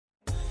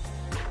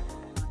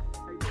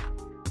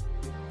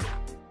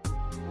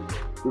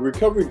The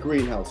Recovery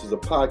Greenhouse is a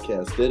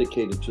podcast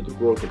dedicated to the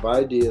growth of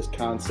ideas,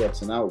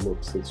 concepts, and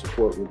outlooks that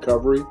support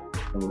recovery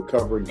and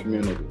recovering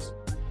communities.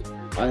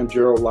 I am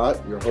Gerald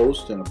Lott, your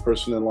host and a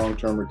person in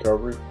long-term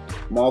recovery.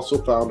 I'm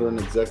also founder and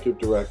executive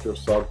director of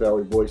Sauk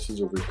Valley Voices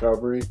of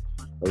Recovery,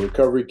 a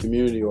recovery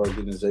community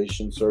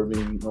organization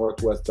serving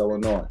Northwest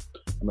Illinois.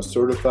 I'm a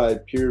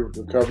certified peer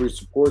recovery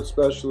support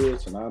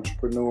specialist, an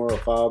entrepreneur, a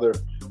father.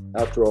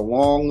 After a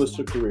long list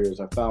of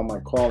careers, I found my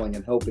calling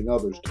in helping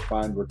others to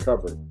find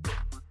recovery.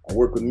 I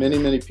work with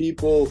many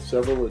people,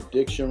 several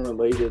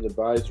addiction-related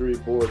advisory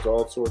boards,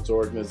 all sorts of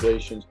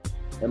organizations,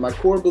 and my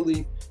core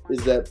belief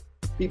is that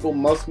people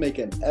must make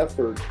an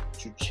effort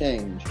to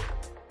change.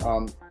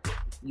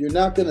 You're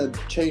not going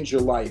to change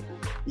your life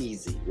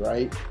easy,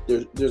 right?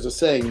 There's a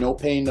saying, no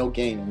pain, no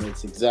gain, and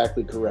it's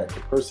exactly correct.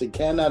 A person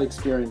cannot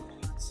experience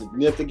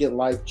significant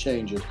life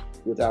changes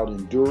without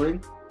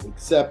enduring,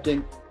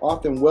 accepting,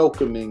 often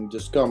welcoming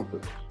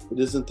discomfort. It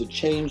isn't the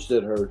change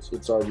that hurts,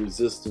 it's our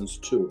resistance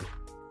to it.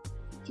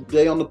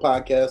 Today on the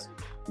podcast,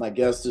 my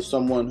guest is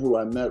someone who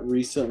I met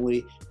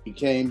recently. He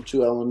came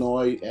to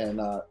Illinois and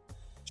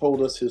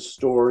told us his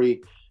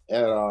story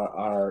at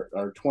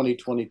our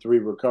 2023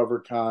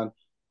 RecoverCon.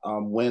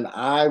 When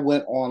I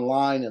went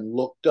online and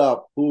looked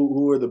up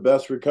who are the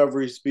best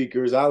recovery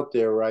speakers out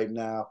there right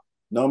now,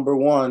 number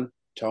one,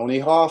 Tony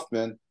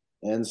Hoffman.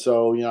 And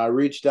so, I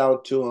reached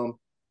out to him.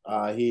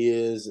 He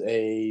is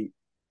a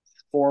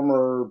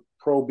former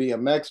pro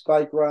BMX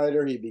bike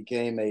rider. He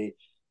became a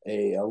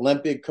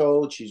Olympic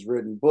coach. He's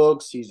written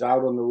books. He's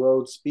out on the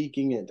road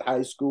speaking at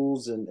high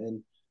schools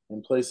and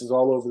places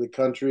all over the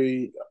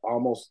country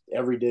almost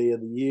every day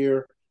of the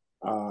year.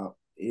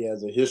 He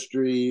has a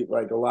history,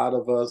 like a lot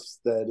of us,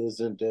 that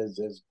isn't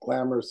as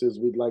glamorous as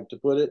we'd like to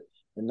put it.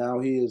 And now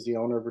he is the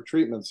owner of a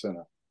treatment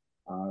center.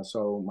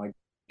 So my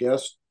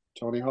guest,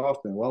 Tony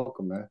Hoffman,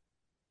 welcome, man.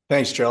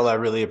 Thanks, Gerald. I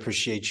really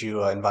appreciate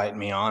you inviting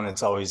me on.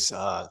 It's always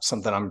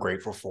something I'm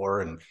grateful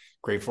for, and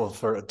grateful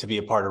to be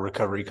a part of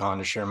RecoveryCon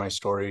to share my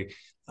story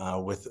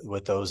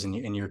with those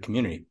in your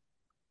community.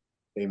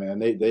 Hey, man,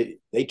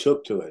 they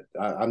took to it.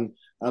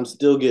 I'm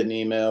still getting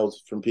emails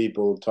from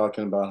people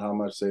talking about how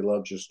much they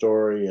loved your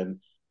story and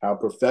how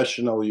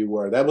professional you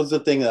were. That was the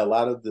thing that a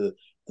lot of the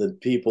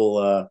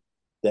people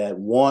that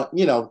want,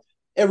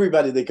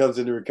 everybody that comes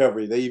into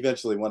recovery, they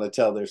eventually want to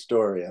tell their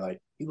story. And like,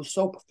 he was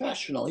so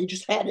professional. He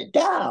just had it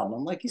down.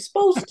 I'm like, he's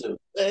supposed to.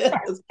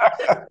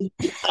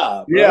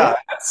 Yeah,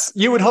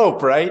 you would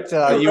hope, right?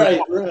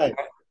 Right.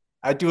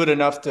 I do it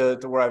enough to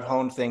where I've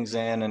honed things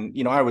in.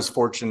 And, I was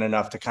fortunate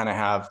enough to kind of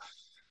have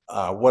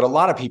what a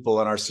lot of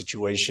people in our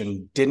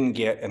situation didn't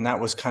get. And that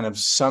was kind of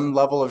some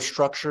level of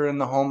structure in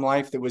the home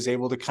life that was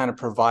able to kind of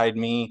provide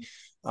me,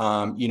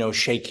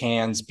 shake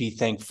hands, be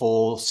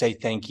thankful, say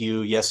thank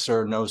you, yes,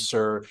 sir, no,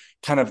 sir.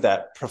 Kind of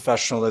that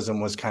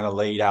professionalism was kind of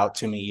laid out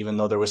to me, even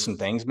though there was some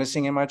things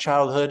missing in my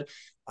childhood.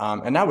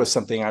 And that was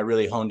something I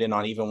really honed in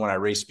on even when I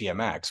raced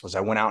BMX, was I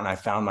went out and I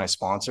found my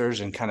sponsors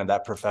and kind of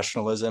that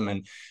professionalism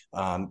and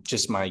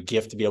just my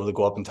gift to be able to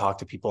go up and talk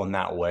to people in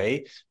that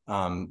way.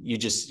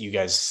 You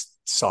guys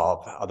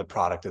saw the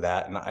product of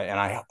that. And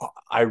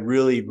I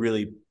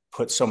really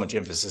put so much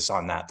emphasis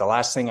on that. The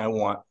last thing I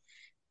want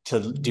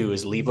to do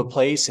is leave a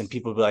place and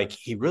people be like,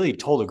 he really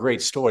told a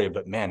great story,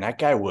 but man, that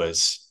guy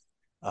was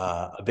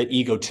a bit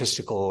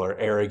egotistical or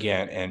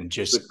arrogant and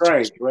just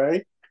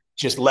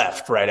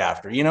left right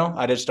after.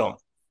 I just don't.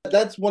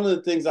 That's one of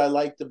the things I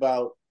liked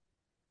about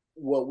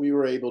what we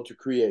were able to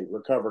create,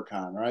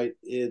 RecoverCon, right?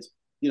 Is,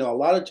 a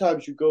lot of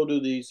times you go to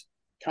these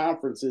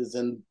conferences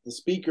and the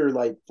speaker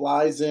like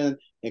flies in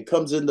and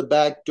comes in the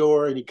back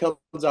door and he comes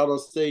out on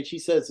stage, he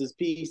says his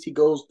piece, he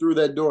goes through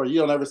that door, you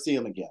don't ever see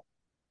him again.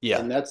 Yeah.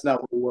 And that's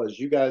not what it was.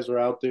 You guys were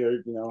out there,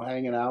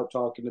 hanging out,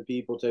 talking to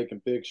people, taking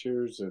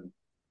pictures, and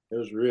it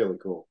was really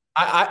cool.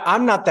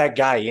 I'm not that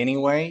guy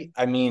anyway.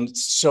 I mean,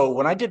 so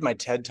when I did my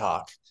TED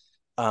Talk,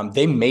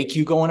 they make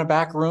you go in a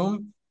back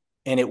room,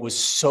 and it was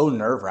so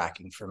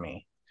nerve-wracking for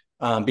me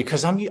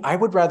because I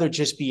would rather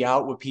just be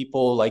out with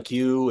people like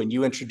you and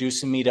you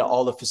introducing me to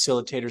all the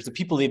facilitators, the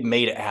people that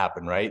made it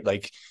happen, right?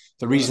 Like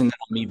the reason that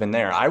I'm even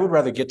there. I would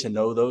rather get to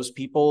know those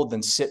people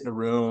than sit in a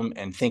room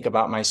and think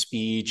about my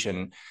speech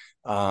and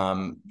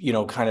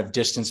kind of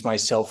distance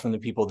myself from the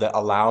people that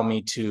allow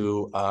me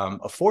to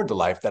afford the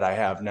life that I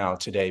have now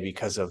today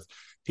because of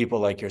people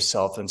like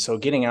yourself. And so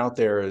getting out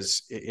there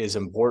is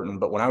important.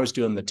 But when I was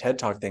doing the TED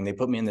Talk thing, they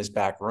put me in this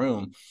back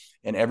room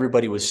and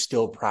everybody was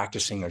still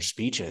practicing their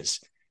speeches.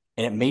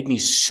 And it made me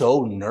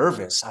so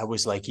nervous. I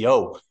was like,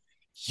 yo,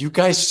 you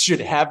guys should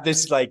have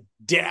this like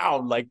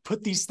down, like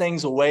put these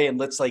things away and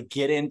let's like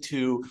get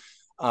into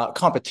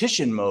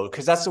competition mode,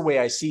 because that's the way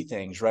I see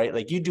things, right?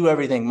 Like you do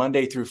everything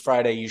Monday through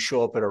Friday, you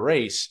show up at a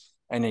race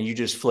and then you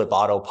just flip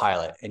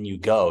autopilot and you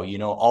go,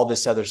 all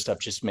this other stuff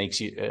just makes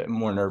you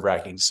more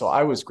nerve-wracking. So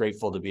I was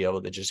grateful to be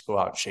able to just go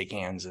out and shake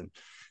hands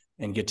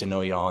and get to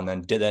know y'all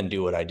and then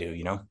do what I do,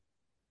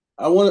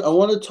 I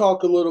want to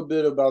talk a little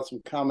bit about some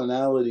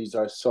commonalities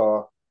I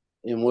saw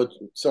in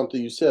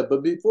something you said.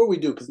 But before we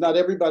do, because not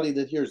everybody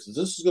that hears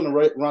this is going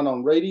to run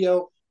on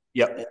radio.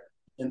 Yep.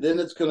 and then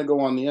it's going to go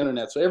on the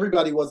internet. So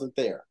everybody wasn't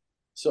there.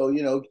 So,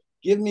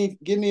 give me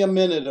a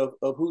minute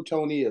of who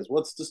Tony is.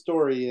 What's the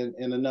story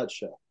in a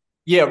nutshell?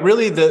 Yeah,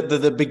 really,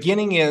 the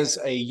beginning is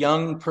a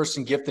young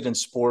person gifted in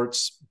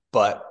sports,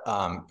 but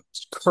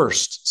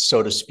cursed,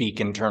 so to speak,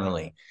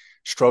 internally.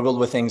 Struggled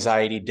with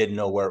anxiety, didn't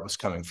know where it was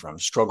coming from.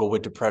 Struggled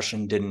with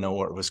depression, didn't know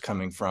where it was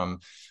coming from.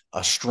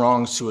 A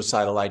strong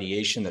suicidal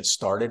ideation that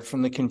started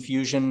from the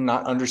confusion,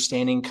 not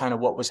understanding kind of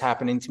what was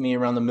happening to me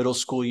around the middle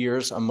school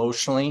years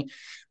emotionally,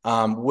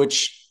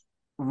 which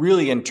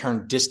really in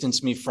turn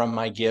distanced me from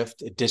my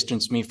gift. It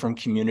distanced me from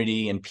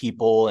community and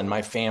people and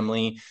my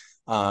family,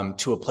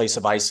 to a place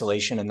of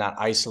isolation. And that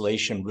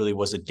isolation really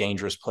was a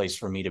dangerous place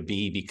for me to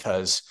be,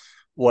 because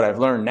what I've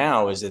learned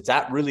now is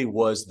that really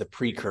was the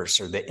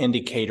precursor, the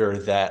indicator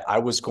that I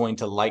was going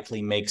to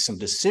likely make some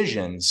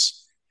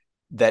decisions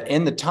that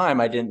in the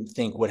time I didn't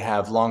think would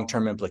have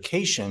long-term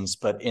implications.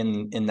 But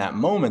in that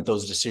moment,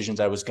 those decisions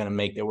I was going to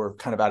make, that were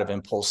kind of out of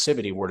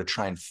impulsivity, were to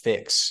try and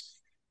fix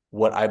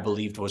what I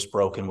believed was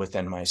broken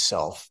within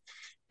myself.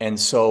 And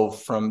so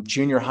from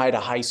junior high to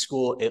high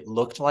school, it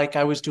looked like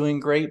I was doing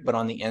great, but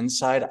on the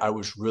inside, I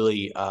was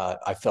really,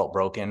 I felt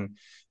broken.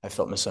 I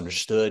felt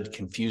misunderstood,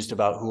 confused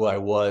about who I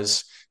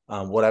was,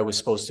 what I was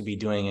supposed to be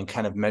doing, and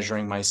kind of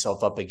measuring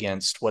myself up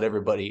against what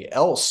everybody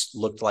else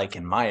looked like,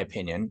 in my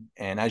opinion.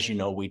 And as you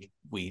know,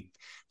 we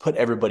put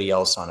everybody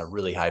else on a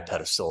really high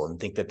pedestal and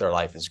think that their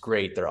life is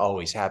great. They're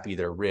always happy.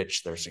 They're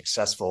rich. They're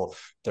successful.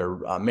 Their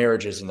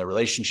marriages and their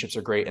relationships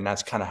are great. And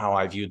that's kind of how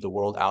I viewed the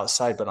world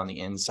outside. But on the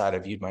inside, I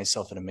viewed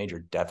myself in a major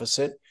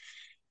deficit,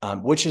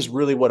 which is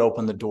really what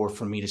opened the door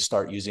for me to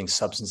start using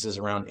substances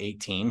around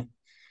 18.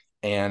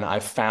 And I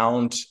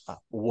found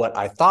what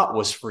I thought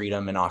was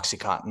freedom in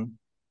OxyContin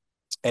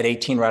at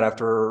 18, right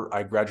after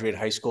I graduated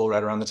high school,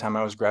 right around the time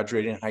I was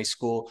graduating high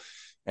school.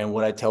 And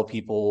what I tell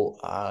people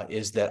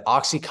is that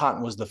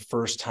OxyContin was the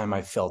first time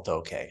I felt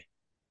okay.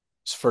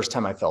 It's the first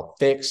time I felt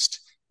fixed,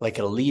 like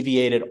it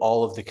alleviated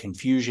all of the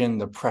confusion,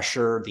 the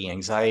pressure, the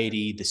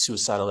anxiety, the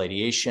suicidal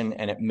ideation,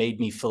 and it made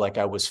me feel like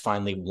I was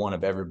finally one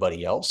of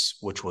everybody else,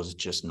 which was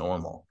just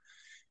normal.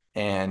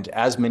 And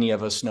as many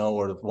of us know,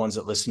 or the ones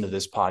that listen to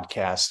this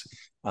podcast,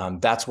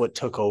 that's what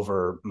took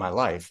over my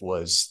life,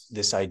 was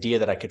this idea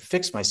that I could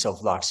fix myself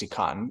with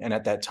OxyContin. And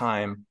at that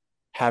time,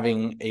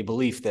 having a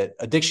belief that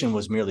addiction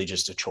was merely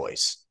just a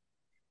choice.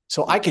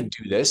 So I could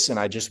do this and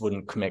I just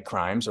wouldn't commit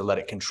crimes or let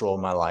it control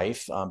my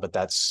life. But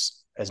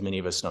that's, as many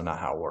of us know, not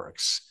how it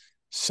works.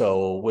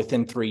 So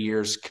within 3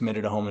 years,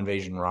 committed a home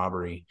invasion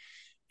robbery,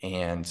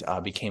 and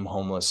became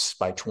homeless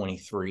by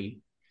 23,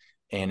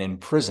 and in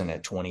prison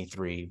at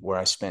 23, where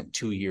I spent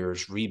 2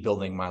 years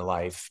rebuilding my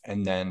life.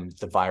 And then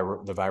the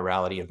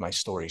virality of my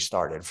story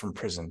started from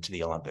prison to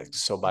the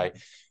Olympics. So by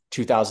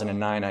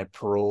 2009, I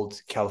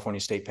paroled California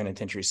State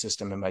Penitentiary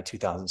System. And by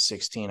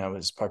 2016, I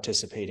was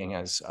participating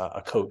as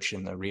a coach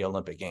in the Rio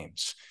Olympic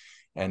Games.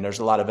 And there's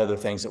a lot of other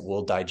things that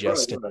we'll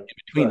digest in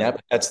between that,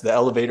 but that's the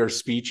elevator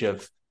speech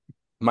of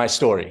my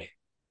story.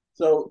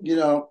 So,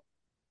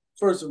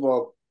 first of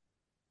all,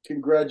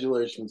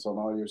 congratulations on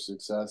all your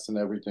success and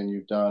everything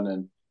you've done.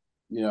 And,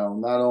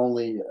 not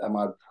only am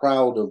I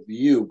proud of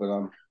you, but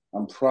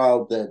I'm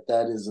proud that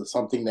that is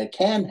something that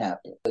can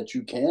happen, that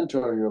you can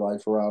turn your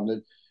life around.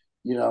 And,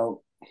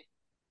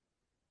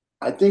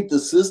 I think the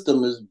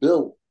system is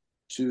built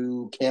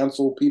to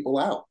cancel people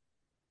out.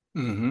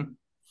 Mm-hmm.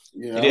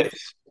 You It know,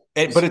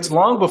 is. But it's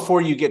long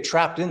before you get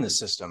trapped in the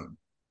system,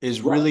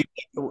 is really,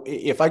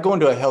 if I go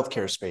into a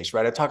healthcare space,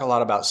 right, I talk a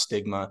lot about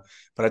stigma,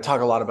 but I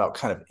talk a lot about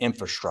kind of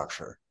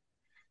infrastructure.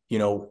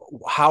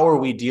 How are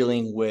we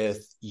dealing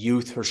with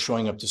youth who are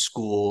showing up to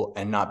school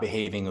and not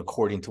behaving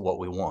according to what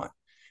we want?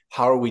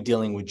 How are we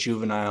dealing with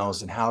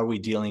juveniles, and how are we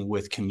dealing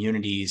with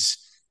communities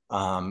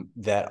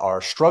that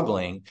are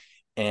struggling?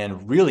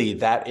 And really,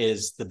 that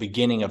is the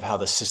beginning of how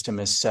the system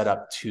is set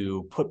up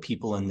to put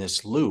people in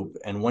this loop.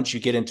 And once you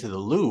get into the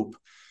loop,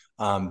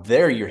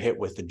 there you're hit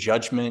with the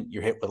judgment,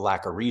 you're hit with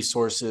lack of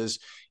resources,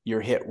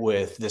 you're hit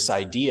with this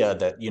idea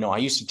that, I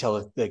used to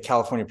tell the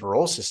California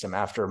parole system,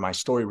 after my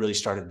story really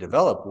started to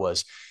develop,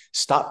 was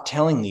stop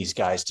telling these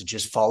guys to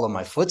just follow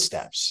my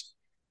footsteps.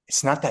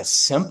 It's not that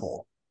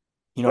simple.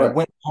 I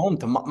went home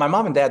to my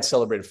mom and dad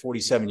celebrated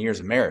 47 years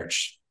of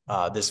marriage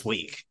this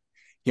week.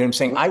 You know what I'm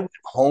saying? I went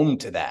home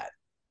to that.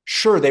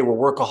 Sure, they were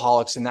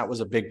workaholics, and that was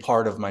a big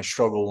part of my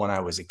struggle when I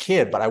was a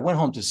kid, but I went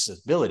home to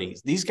stability.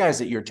 These guys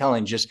that you're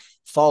telling, just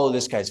follow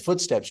this guy's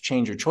footsteps,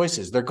 change your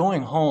choices, they're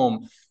going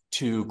home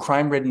to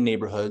crime-ridden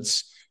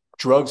neighborhoods,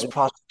 drugs,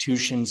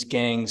 prostitutions,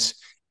 gangs,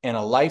 and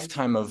a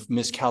lifetime of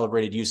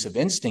miscalibrated use of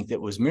instinct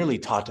that was merely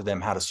taught to them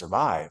how to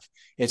survive.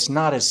 It's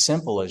not as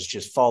simple as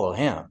just follow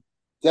him.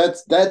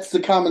 That's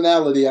the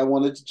commonality I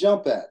wanted to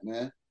jump at,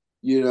 man.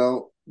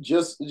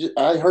 Just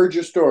I heard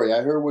your story.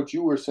 I heard what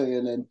you were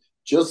saying, and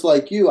just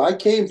like you, I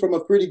came from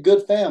a pretty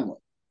good family.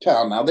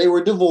 Now they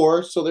were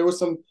divorced, so there was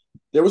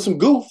some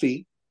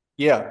goofy.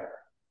 Yeah.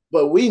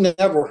 But we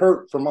never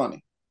hurt for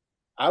money.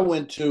 I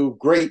went to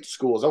great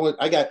schools.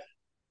 I got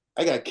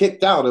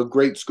kicked out of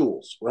great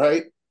schools,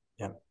 right?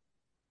 Yeah.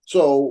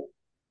 So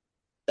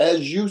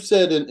as you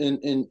said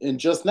in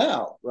just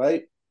now,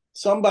 right?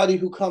 Somebody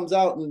who comes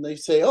out and they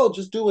say, "Oh,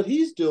 just do what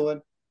he's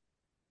doing."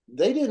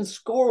 They didn't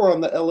score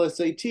on the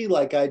LSAT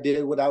like I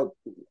did without.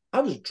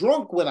 I was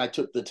drunk when I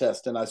took the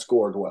test and I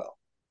scored well.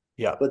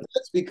 Yeah. But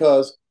that's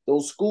because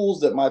those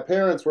schools that my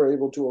parents were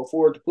able to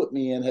afford to put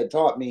me in had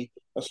taught me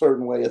a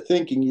certain way of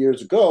thinking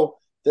years ago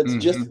that's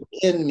just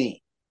Mm-hmm. in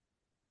me.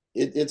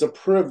 It's a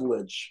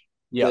privilege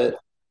Yeah. that,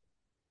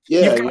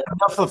 yeah,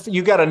 yeah,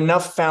 You got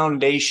enough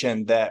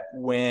foundation that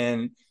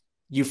when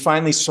you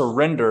finally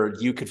surrendered,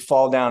 you could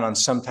fall down on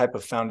some type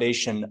of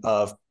foundation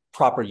of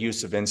proper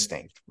use of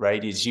instinct,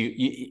 right? Is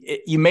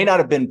you may not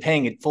have been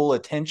paying it full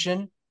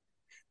attention,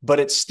 but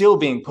it's still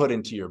being put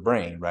into your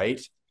brain, right?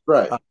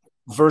 right, Uh,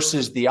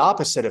 versus the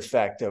opposite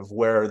effect of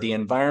where the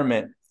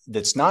environment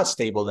that's not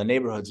stable, the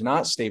neighborhood's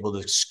not stable,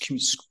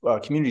 the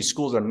community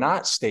schools are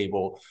not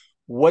stable.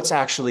 What's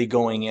actually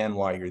going in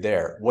while you're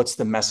there? What's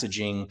the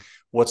messaging?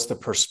 What's the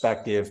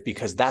perspective?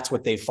 Because that's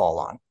what they fall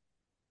on.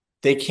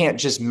 They can't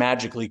just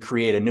magically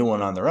create a new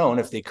one on their own.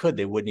 If they could,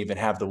 they wouldn't even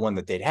have the one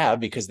that they'd have,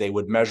 because they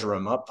would measure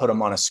them up, put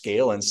them on a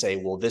scale and say,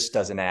 well, this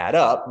doesn't add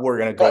up. We're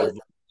going to right, go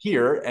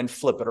here and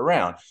flip it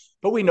around.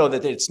 But we know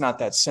that it's not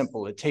that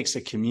simple. It takes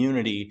a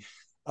community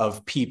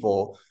of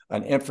people,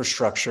 an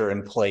infrastructure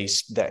in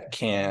place that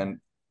can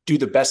do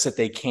the best that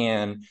they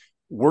can,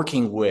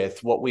 working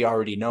with what we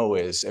already know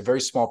is a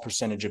very small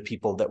percentage of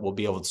people that will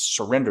be able to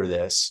surrender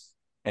this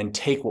and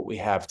take what we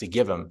have to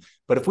give them.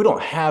 But if we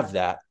don't have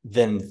that,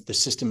 then the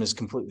system is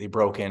completely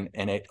broken,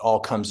 and it all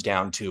comes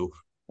down to,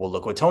 well,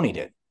 look what Tony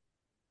did.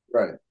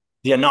 right.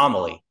 The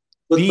anomaly.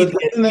 But Be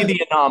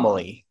the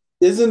anomaly.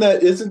 isn't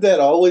that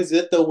always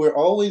it though? We're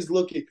always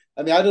looking.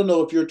 I mean, I don't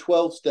know if you're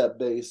 12-step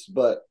based,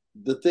 but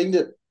the thing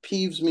that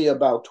peeves me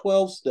about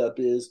 12-step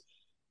is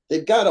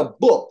they've got a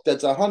book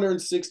that's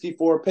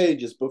 164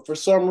 pages, but for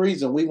some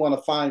reason we want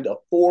to find a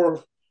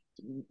four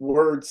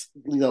words,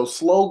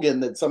 slogan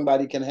that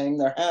somebody can hang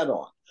their hat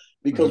on,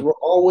 because Mm-hmm.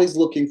 we're always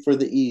looking for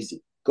the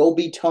easy. Go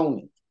be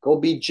Tony, go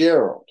be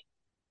Gerald,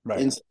 Right.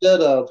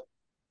 instead of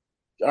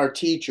our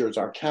teachers,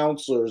 our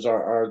counselors,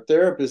 our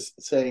therapists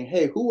saying,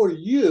 "Hey, who are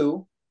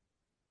you?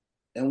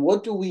 And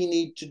what do we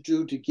need to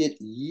do to get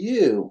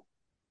you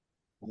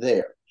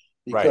there?"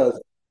 Right. Because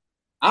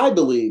I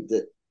believe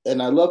that,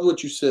 and I love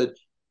what you said,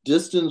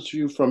 distance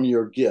you from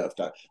your gift.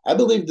 I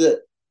believe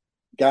that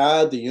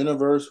God, the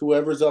universe,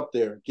 whoever's up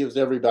there, gives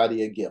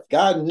everybody a gift.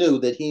 God knew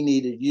that He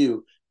needed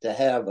you to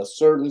have a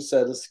certain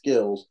set of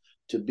skills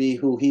to be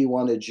who He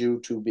wanted you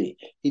to be.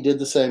 He did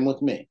the same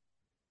with me.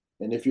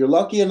 And if you're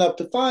lucky enough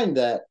to find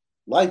that,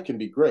 life can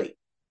be great.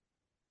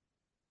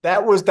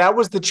 That was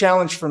the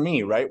challenge for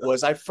me, right?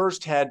 Was I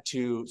first had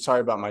to, sorry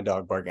about my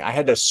dog barking. I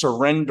had to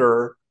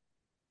surrender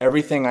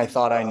everything I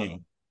thought I knew.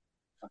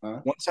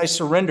 Uh-huh. Once I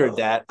surrendered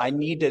that, I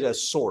needed a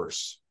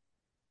source.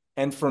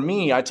 And for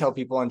me, I tell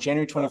people on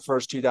January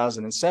 21st,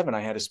 2007,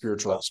 I had a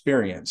spiritual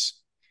experience.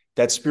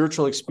 That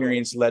spiritual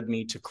experience led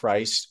me to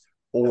Christ,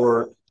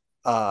 or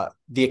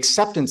the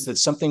acceptance that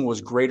something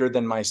was greater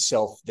than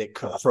myself that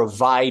could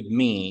provide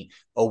me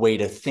a way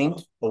to think,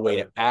 a way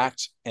to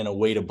act, and a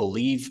way to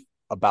believe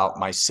about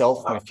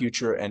myself, my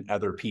future, and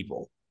other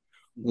people.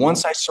 Mm-hmm.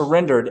 Once I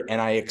surrendered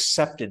and I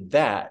accepted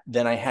that,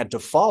 then I had to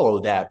follow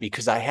that,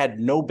 because I had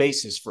no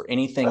basis for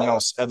anything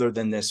else other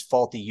than this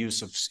faulty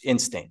use of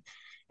instinct.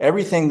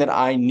 Everything that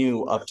I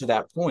knew up to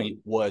that point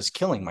was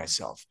killing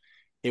myself.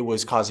 It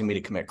was causing me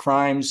to commit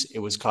crimes. It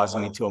was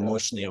causing me to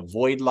emotionally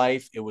avoid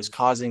life. It was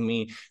causing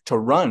me to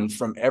run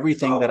from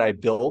everything that I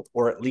built,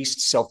 or at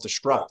least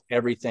self-destruct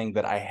everything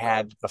that I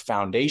had a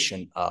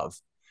foundation of.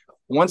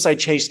 Once I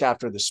chased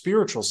after the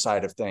spiritual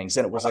side of things,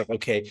 then it was like,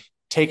 okay,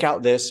 take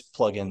out this,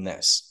 plug in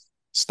this,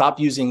 stop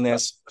using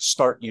this,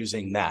 start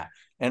using that.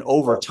 And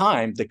over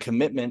time, the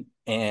commitment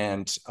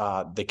and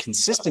the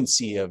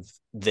consistency of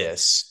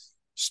this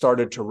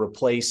started to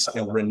replace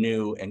and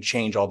renew and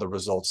change all the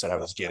results that I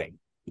was getting.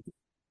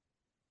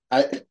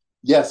 I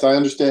Yes, I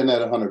understand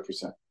that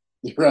 100%.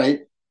 Right?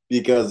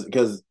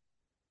 Because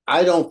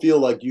I don't feel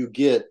like you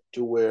get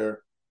to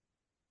where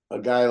a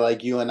guy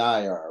like you and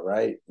I are,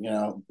 right?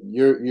 You're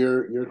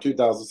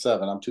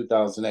 2007, I'm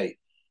 2008.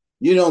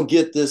 You don't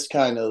get this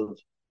kind of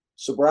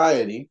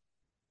sobriety,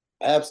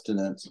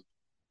 abstinence,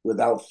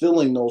 without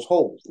filling those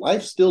holes.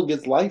 Life still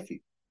gets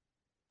lifey,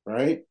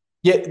 right?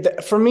 Yeah,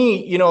 for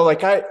me,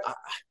 like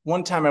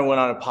one time I went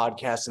on a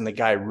podcast and the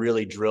guy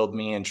really drilled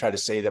me and tried to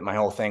say that my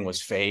whole thing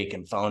was fake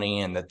and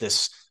phony, and that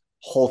this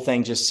whole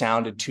thing just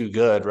sounded too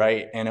good,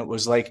 right? And it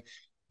was like,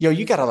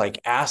 you got to like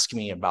ask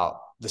me about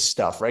the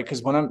stuff, right? Because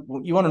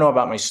you want to know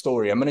about my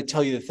story, I'm going to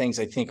tell you the things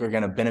I think are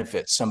going to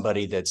benefit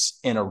somebody that's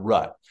in a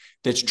rut,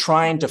 that's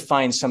trying to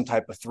find some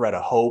type of thread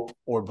of hope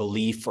or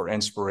belief or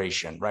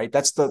inspiration, right?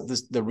 That's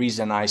the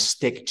reason I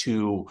stick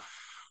to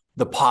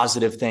the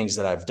positive things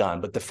that I've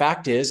done. But the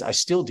fact is, I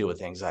still deal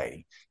with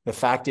anxiety. The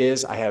fact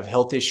is, I have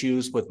health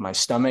issues with my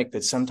stomach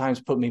that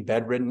sometimes put me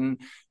bedridden.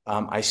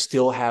 I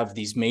still have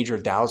these major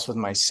doubts with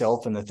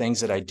myself and the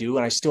things that I do.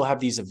 And I still have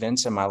these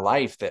events in my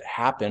life that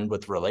happen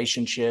with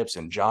relationships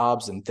and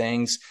jobs and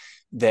things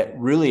that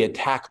really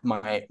attack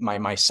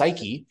my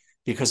psyche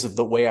because of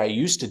the way I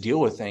used to deal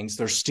with things,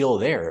 they're still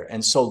there.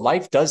 And so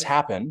life does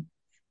happen.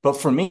 But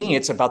for me,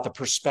 it's about the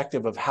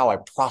perspective of how I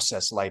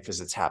process life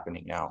as it's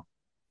happening now,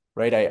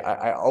 right?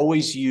 I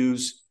always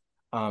use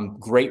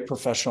great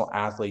professional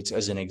athletes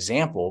as an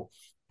example.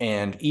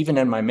 And even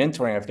in my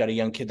mentoring, I've got a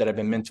young kid that I've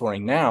been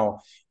mentoring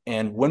now.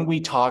 And when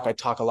we talk, I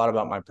talk a lot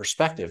about my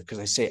perspective because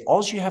I say,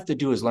 all you have to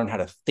do is learn how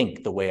to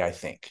think the way I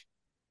think.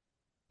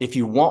 If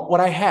you want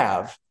what I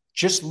have,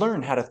 just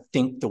learn how to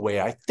think the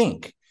way I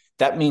think.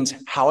 That means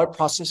how I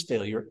process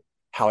failure,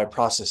 how I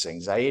process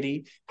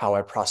anxiety, how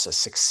I process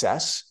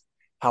success,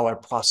 how I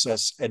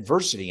process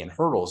adversity and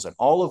hurdles and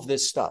all of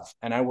this stuff.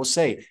 And I will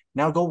say,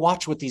 now go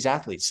watch what these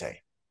athletes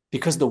say,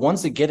 because the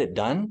ones that get it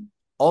done,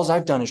 all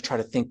I've done is try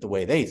to think the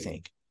way they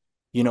think.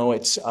 You know,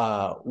 it's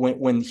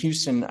when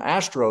Houston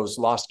Astros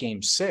lost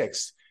Game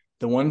 6,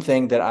 the one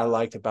thing that I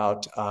liked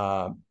about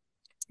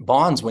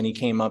Bonds when he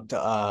came up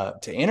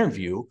to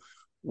interview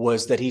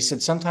was that he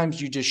said, sometimes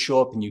you just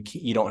show up and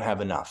you don't have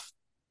enough.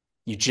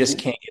 You just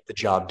can't get the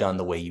job done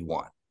the way you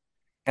want.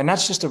 And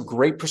that's just a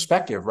great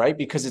perspective, right?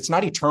 Because it's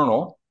not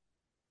eternal,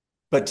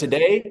 but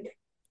today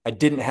I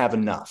didn't have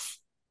enough.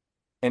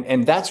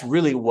 And that's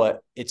really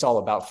what it's all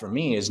about for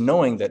me, is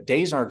knowing that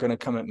days aren't going to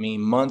come at me,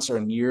 months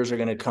or years are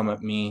going to come at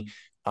me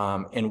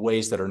in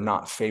ways that are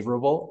not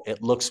favorable.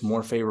 It looks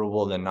more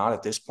favorable than not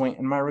at this point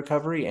in my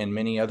recovery, and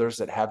many others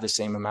that have the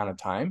same amount of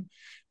time.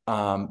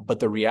 But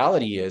the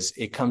reality is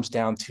it comes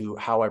down to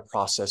how I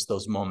process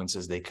those moments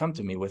as they come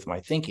to me with my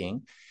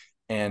thinking,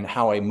 and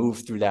how I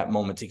move through that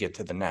moment to get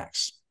to the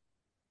next.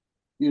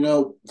 You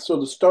know, so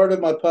the start of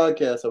my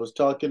podcast, I was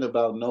talking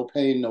about no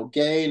pain, no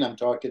gain. I'm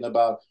talking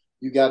about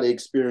you got to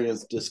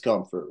experience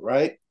discomfort,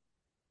 right?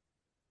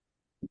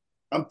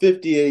 I'm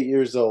 58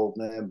 years old,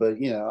 man, but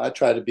you know, I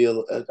try to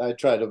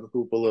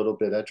hoop a little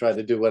bit. I try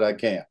to do what I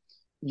can.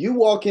 You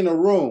walk in a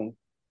room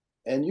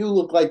and you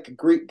look like a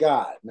Greek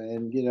god,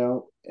 man, you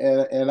know,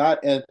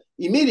 and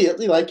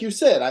immediately, like you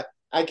said,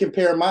 I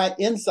compare my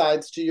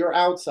insides to your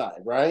outside,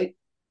 right?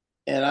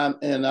 And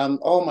I'm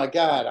oh my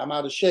God, I'm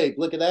out of shape.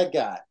 Look at that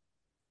guy.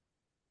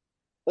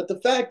 But the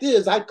fact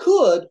is, I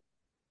could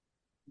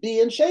be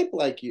in shape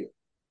like you.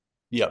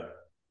 Yep.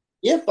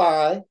 If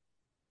I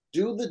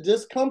do the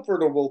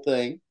discomfortable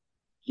thing,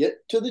 get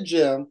to the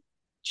gym,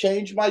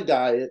 change my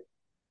diet.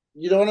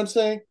 You know what I'm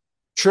saying?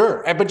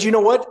 Sure. But you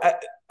know what?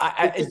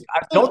 I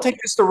don't take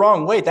this the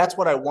wrong way. That's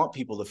what I want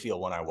people to feel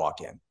when I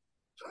walk in.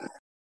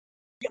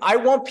 I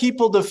want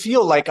people to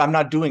feel like I'm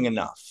not doing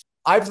enough.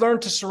 I've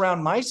learned to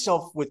surround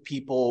myself with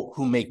people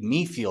who make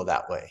me feel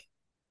that way.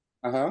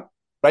 Uh-huh.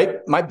 Right.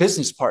 My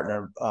business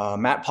partner,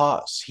 Matt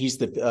Paz, he's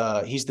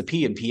the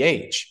P and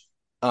PH.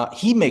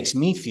 He makes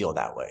me feel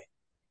that way.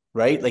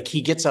 Right. Like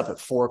he gets up at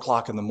 4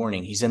 o'clock in the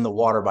morning. He's in the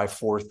water by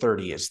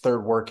 4:30, his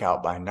third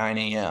workout by 9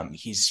 a.m.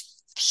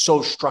 He's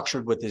so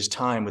structured with his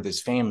time, with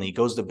his family. He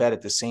goes to bed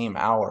at the same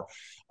hour.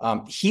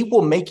 He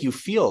will make you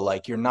feel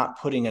like you're not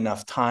putting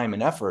enough time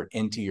and effort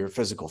into your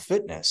physical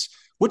fitness,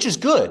 which is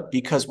good,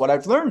 because what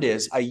I've learned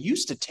is I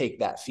used to take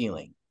that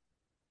feeling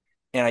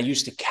and I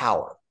used to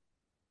cower.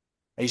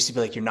 I used to be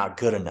like, you're not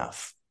good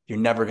enough. You're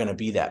never going to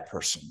be that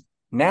person.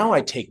 Now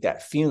I take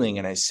that feeling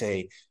and I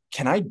say,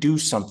 can I do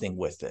something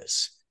with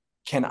this?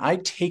 Can I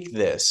take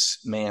this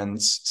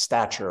man's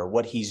stature,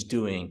 what he's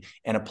doing,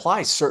 and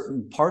apply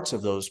certain parts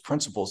of those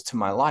principles to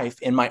my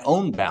life in my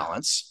own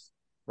balance,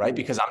 right?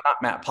 Because I'm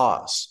not Matt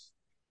Paz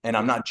and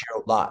I'm not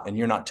Gerald Lott and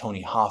you're not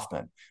Tony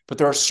Hoffman. But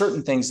there are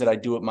certain things that I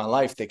do in my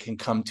life that can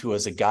come to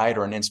as a guide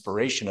or an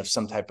inspiration of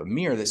some type of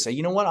mirror that say,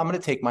 you know what, I'm going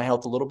to take my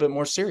health a little bit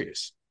more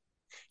serious.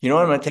 You know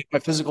what, I'm going to take my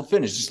physical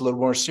fitness just a little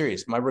more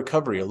serious, my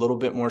recovery a little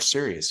bit more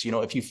serious. You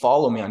know, if you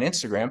follow me on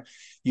Instagram,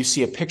 you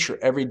see a picture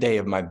every day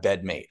of my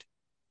bed made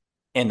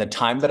and the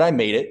time that I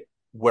made it,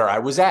 where I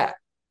was at.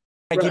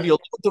 I give you a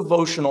little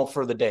devotional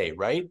for the day,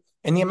 right?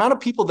 And the amount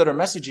of people that are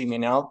messaging me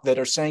now that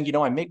are saying, you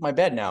know, I make my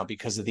bed now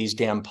because of these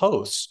damn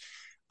posts,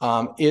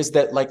 is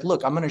that like,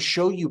 look, I'm going to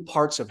show you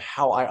parts of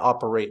how I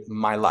operate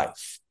my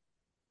life.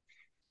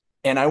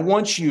 And I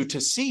want you to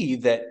see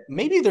that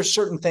maybe there's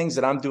certain things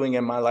that I'm doing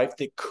in my life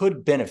that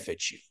could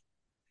benefit you.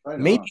 Right,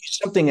 maybe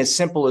something as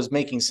simple as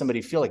making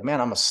somebody feel like, man,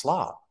 I'm a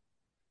slob.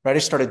 Right. I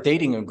started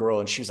dating a girl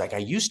and she was like, I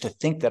used to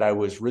think that I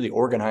was really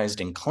organized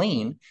and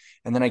clean.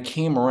 And then I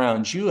came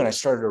around you and I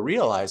started to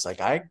realize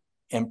like I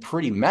am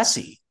pretty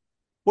messy.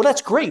 Well,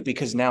 that's great,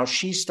 because now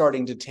she's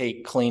starting to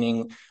take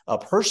cleaning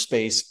up her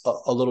space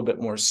a little bit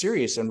more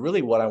serious. And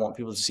really what I want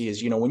people to see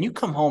is, you know, when you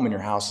come home and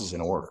your house is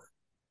in order,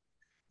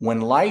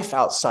 when life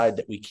outside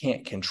that we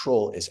can't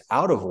control is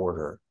out of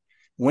order,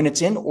 when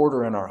it's in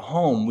order in our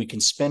home, we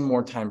can spend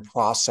more time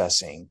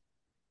processing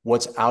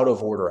what's out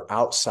of order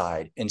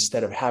outside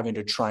instead of having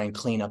to try and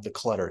clean up the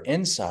clutter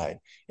inside.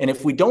 And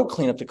if we don't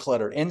clean up the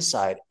clutter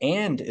inside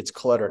and it's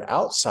cluttered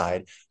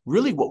outside,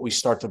 really what we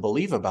start to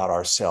believe about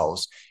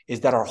ourselves is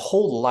that our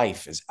whole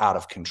life is out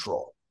of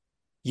control.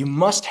 You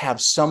must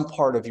have some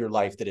part of your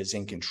life that is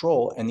in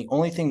control. And the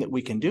only thing that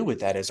we can do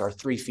with that is our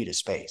 3 feet of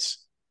space.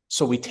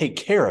 So we take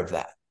care of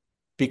that.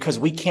 because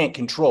we can't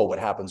control what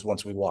happens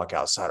once we walk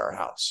outside our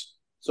house.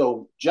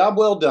 So job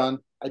well done.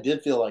 I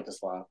did feel like a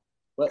slob,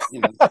 but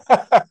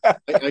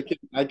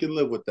I can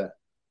live with that.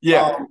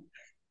 Yeah.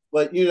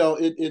 But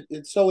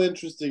it's so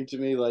interesting to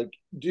me. Like,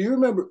 do you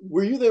remember?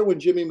 Were you there when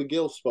Jimmy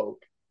McGill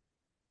spoke?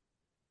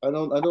 I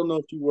don't know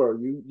if you were.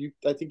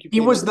 I think you He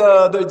came. was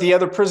the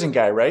other prison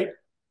guy, right?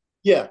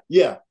 Yeah,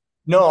 yeah.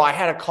 No, I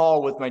had a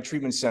call with my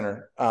treatment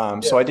center, Yeah.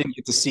 so I didn't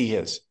get to see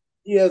his.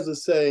 He has a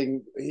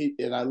saying,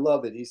 and I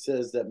love it. He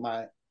says that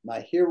my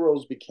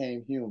heroes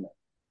became human,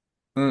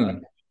 right?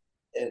 Mm.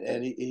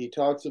 And he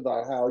talks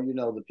about how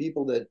the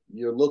people that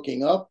you're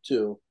looking up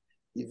to,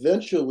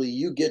 eventually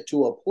you get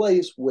to a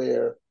place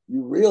where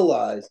you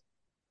realize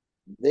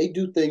they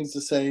do things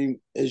the same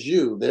as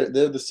you. They're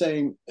the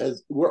same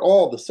as we're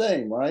all the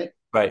same, right?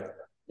 Right.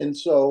 And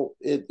so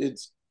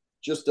it's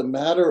just a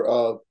matter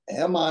of,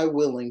 am I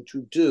willing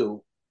to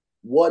do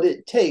what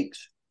it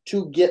takes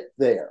to get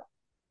there?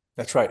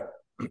 That's right.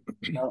 But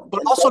And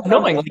also sometimes,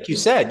 knowing, like you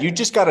said, you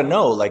just got to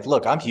know, like,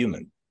 look, I'm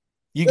human.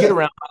 You get yeah,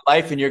 around my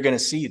life and you're going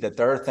to see that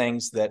there are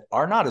things that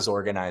are not as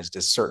organized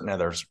as certain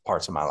other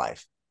parts of my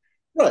life.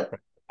 right.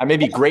 I may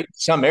be great in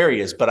some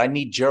areas, but I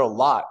need Gerald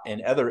Lott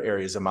in other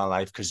areas of my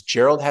life because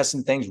Gerald has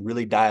some things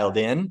really dialed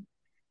in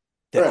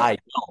that Right. I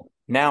don't.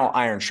 Now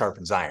iron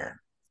sharpens iron.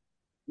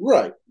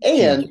 Right. Huge.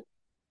 And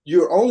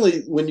you're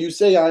only, when you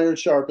say iron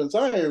sharpens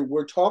iron,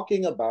 we're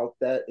talking about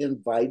that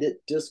invited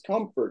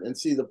discomfort. And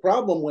see, the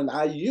problem when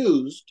I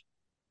used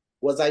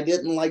was I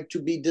didn't like to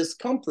be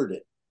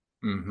discomforted,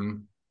 Mm-hmm.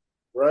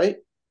 right?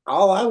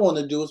 All I want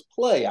to do is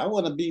play. I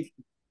want to be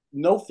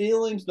no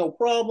feelings, no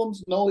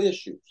problems, no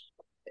issues.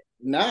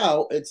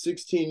 Now at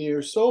 16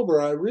 years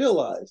sober, I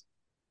realize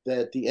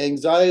that the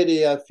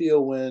anxiety I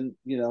feel when,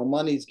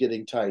 money's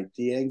getting tight,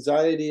 the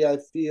anxiety I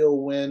feel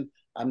when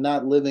I'm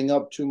not living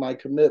up to my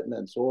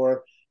commitments,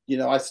 or,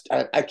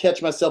 I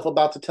catch myself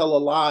about to tell a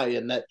lie,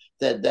 and that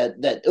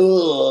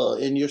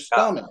in your Yeah.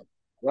 stomach,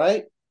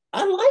 right?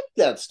 I like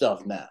that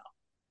stuff now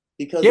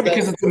Yeah, because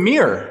because it's a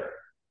mirror.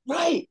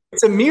 right.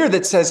 It's a mirror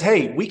that says,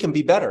 hey, we can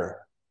be better.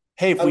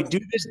 Hey, if I we was, do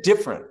this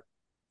different.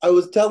 I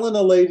was telling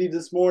a lady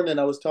this morning,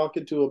 I was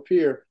talking to a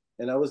peer,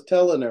 and I was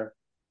telling her,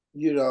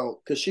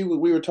 because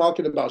we were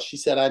talking about, she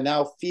said, I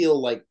now feel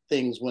like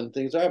things when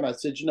things are happening. I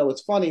said,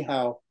 it's funny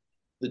how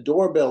the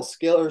doorbell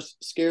scares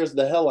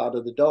the hell out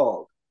of the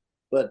dog.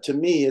 But to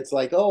me, it's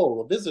like,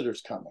 oh, a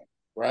visitor's coming,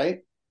 right?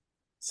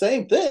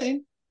 Same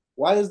thing.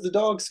 Why is the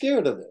dog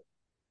scared of it?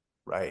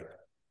 Right.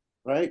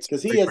 Right? It's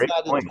Because a he has great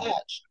not point.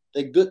 attached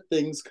that good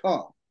things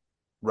come.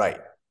 Right.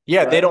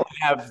 Yeah, they Right. don't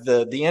have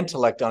the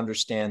intellect to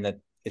understand that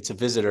it's a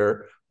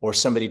visitor or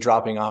somebody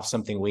dropping off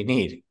something we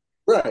need.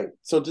 Right.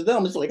 So to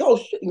them, it's like, oh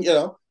shit.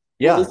 Well,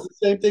 Yeah. it's the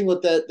same thing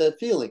with that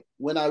feeling.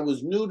 When I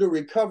was new to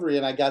recovery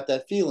and I got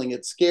that feeling,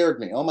 it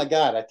scared me. Oh my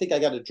God, I think I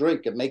got to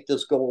drink and make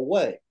this go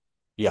away.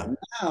 Yeah.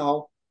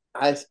 Now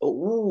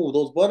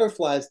those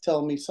butterflies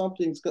tell me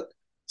something's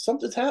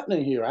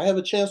happening here. I have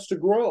a chance to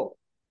grow.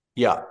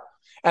 Yeah.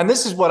 And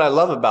this is what I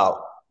love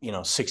about,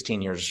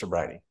 16 years of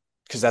sobriety,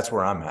 because that's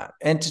where I'm at.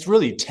 And it's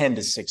really 10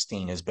 to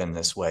 16 has been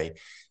this way,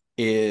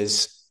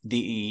 is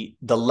the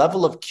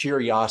level of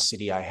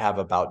curiosity I have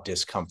about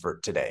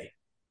discomfort today.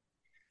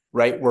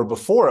 Right. Where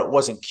before it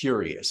wasn't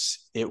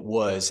curious, it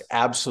was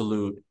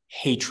absolute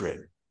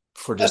hatred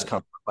for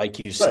discomfort, like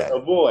you Right. said.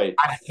 Avoid.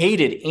 I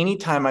hated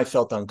anytime I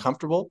felt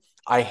uncomfortable.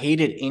 I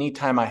hated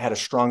anytime I had a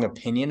strong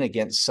opinion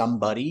against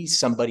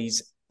somebody's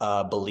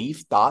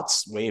belief,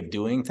 thoughts, way of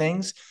doing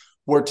things.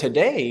 Where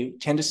today,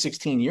 10 to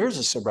 16 years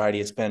of sobriety,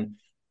 it's been,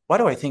 why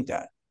do I think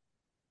that?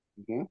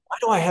 Mm-hmm. Why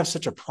do I have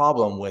such a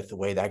problem with the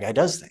way that guy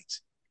does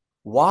things?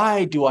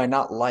 Why do I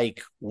not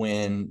like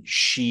when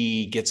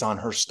she gets on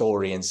her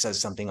story and says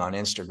something on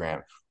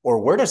Instagram? Or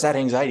where does that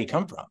anxiety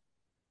come from?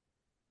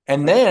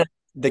 And Right. then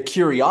the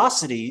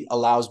curiosity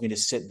allows me to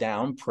sit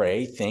down,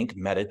 pray, think,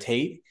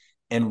 meditate,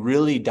 and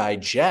really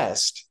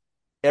digest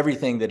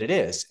everything that it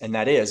is. And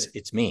that is,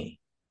 it's me.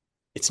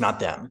 It's not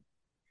them.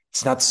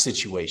 It's not the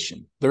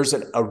situation. There's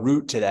a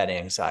root to that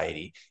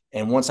anxiety.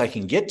 And once I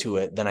can get to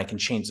it, then I can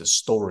change the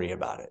story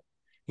about it.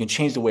 You can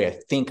change the way I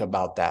think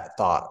about that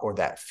thought or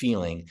that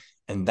feeling.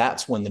 And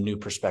that's when the new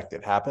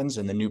perspective happens.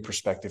 And the new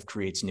perspective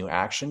creates new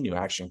action. New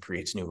action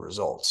creates new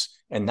results.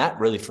 And that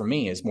really, for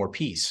me, is more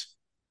peace.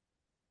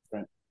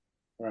 Right.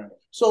 Right.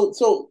 So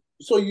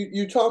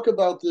you talk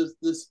about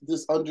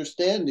this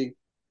understanding,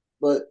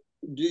 but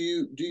do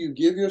you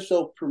give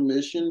yourself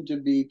permission to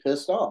be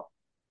pissed off?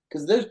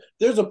 Because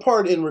there's a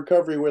part in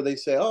recovery where they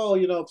say, oh,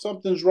 if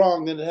something's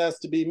wrong, then it has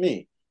to be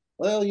me.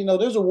 Well,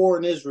 there's a war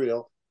in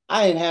Israel.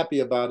 I ain't happy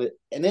about it,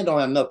 and it don't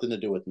have nothing to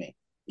do with me.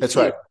 You That's see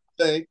right.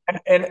 what I'm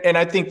saying? And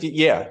I think that,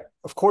 yeah,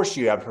 of course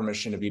you have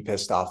permission to be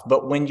pissed off.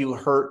 But when you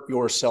hurt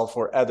yourself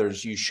or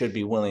others, you should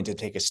be willing to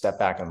take a step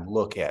back and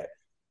look at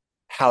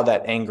how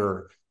that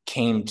anger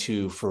came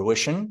to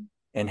fruition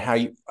and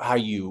how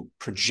you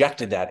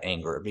projected that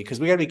anger, because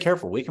we got to be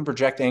careful. We can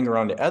project anger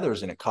onto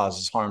others and it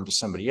causes harm to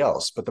somebody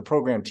else, but the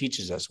program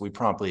teaches us we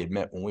promptly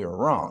admit when we were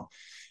wrong.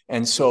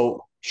 And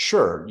so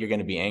Sure, you're going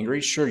to be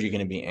angry. Sure, you're going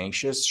to be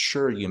anxious.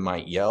 Sure, you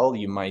might yell.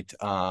 You might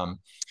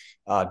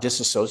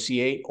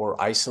disassociate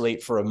or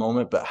isolate for a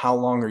moment, but how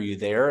long are you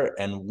there?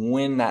 And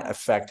when that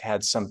effect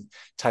had some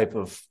type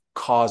of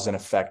cause and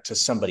effect to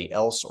somebody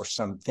else or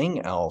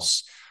something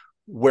else,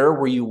 where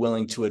were you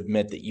willing to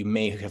admit that you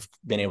may have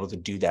been able to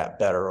do that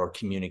better or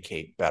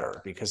communicate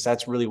better? Because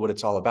that's really what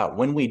it's all about.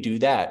 When we do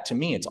that, to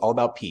me, it's all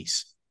about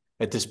peace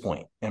at this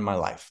point in my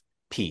life.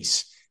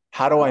 Peace.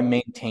 How do I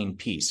maintain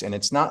peace? And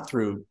it's not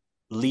through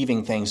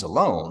leaving things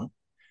alone,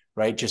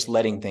 right? Just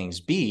letting things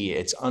be.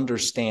 It's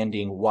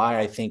understanding why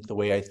I think the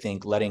way I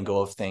think, letting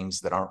go of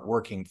things that aren't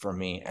working for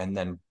me, and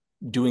then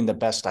doing the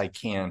best I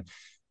can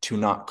to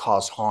not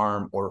cause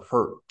harm or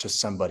hurt to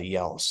somebody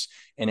else.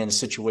 And in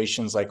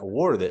situations like a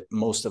war that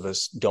most of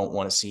us don't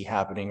want to see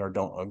happening or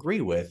don't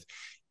agree with,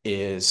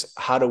 is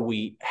how do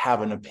we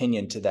have an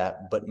opinion to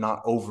that, but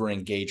not over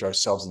engage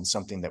ourselves in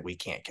something that we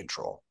can't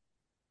control?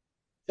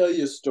 Tell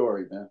you a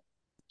story, man.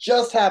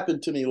 Just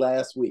happened to me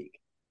last week.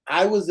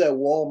 I was at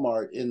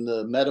Walmart in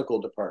the medical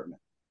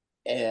department,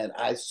 and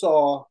I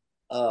saw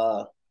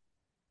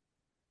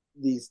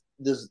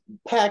this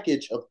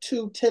package of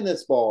 2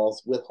 tennis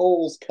balls with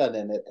holes cut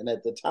in it, and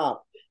at the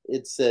top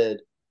it said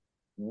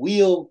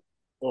wheel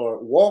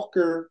or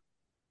walker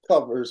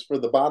covers for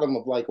the bottom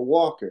of like a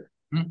walker.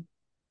 Hmm.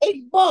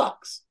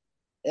 $8.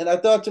 And I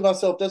thought to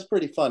myself, that's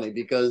pretty funny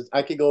because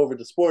I could go over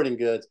to Sporting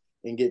Goods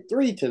and get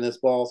 3 tennis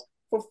balls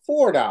for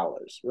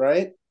 $4,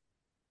 right?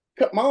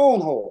 Cut my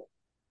own hole.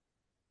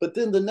 But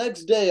then the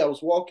next day I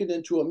was walking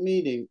into a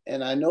meeting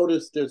and I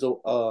noticed there's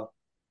a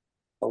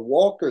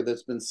walker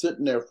that's been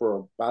sitting there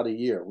for about a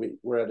year.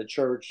 We're at a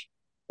church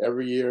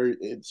every year.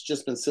 It's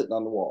just been sitting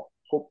on the wall.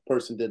 Hope the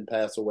person didn't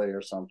pass away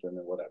or something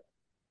or whatever.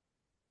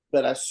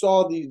 But I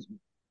saw these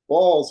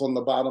balls on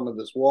the bottom of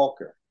this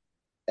walker,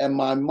 and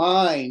my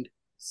mind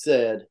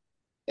said,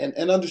 and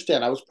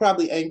understand, I was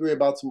probably angry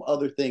about some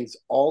other things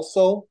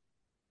also,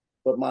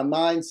 but my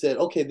mind said,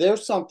 okay,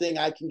 there's something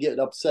I can get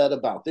upset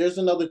about. There's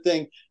another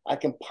thing I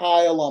can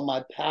pile on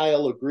my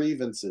pile of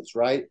grievances,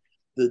 right?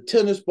 The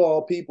tennis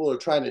ball people are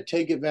trying to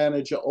take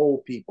advantage of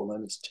old people,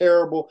 and it's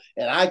terrible,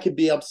 and I could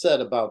be upset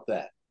about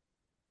that.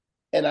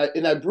 And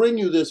I bring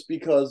you this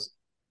because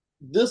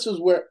this is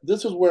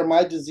where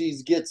my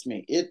disease gets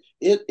me.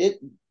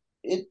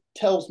 It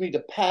tells me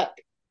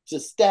to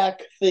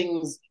stack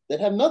things that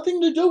have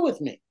nothing to do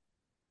with me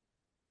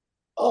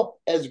up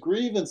as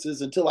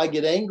grievances until I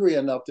get angry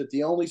enough that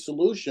the only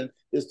solution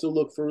is to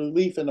look for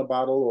relief in a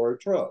bottle or a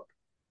drug.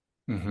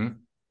 Mm-hmm.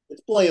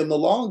 It's playing the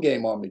long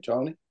game on me,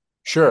 Tony.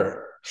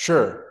 Sure.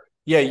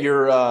 Yeah,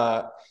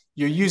 you're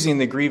using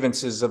the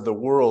grievances of the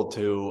world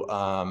to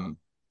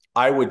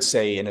I would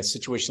say in a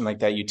situation like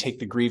that, you take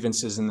the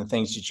grievances and the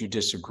things that you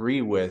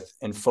disagree with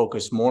and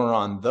focus more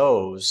on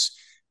those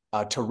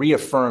to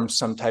reaffirm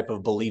some type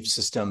of belief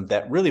system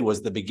that really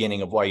was the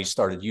beginning of why you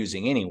started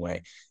using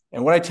anyway.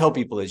 And what I tell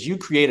people is you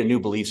create a new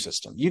belief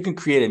system. You can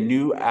create a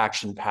new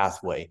action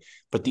pathway,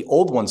 but the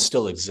old one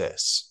still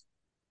exists,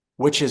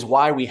 which is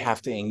why we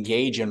have to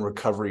engage in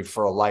recovery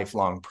for a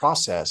lifelong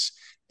process.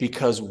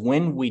 Because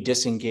when we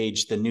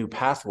disengage the new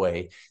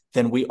pathway,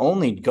 then we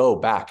only go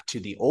back to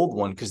the old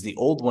one, because the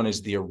old one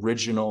is the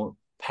original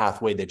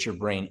pathway that your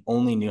brain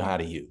only knew how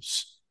to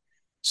use.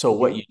 So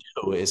what you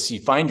do is you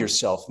find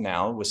yourself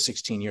now with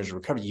 16 years of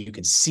recovery, you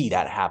can see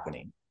that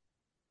happening.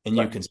 And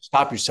you can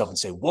stop yourself and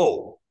say,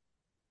 whoa,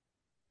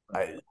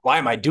 why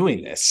am I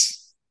doing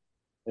this?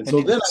 And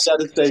so then I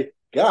got to say,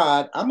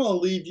 God, I'm going to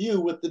leave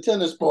you with the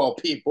tennis ball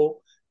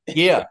people.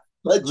 Yeah.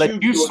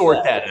 Let you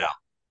sort that out.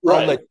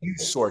 Right. I'll let you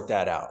sort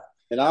that out.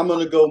 And I'm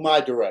going to go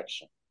my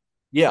direction.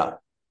 Yeah.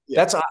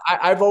 That's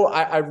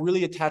I've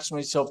really attached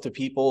myself to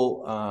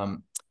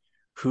people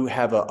who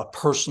have a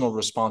personal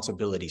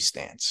responsibility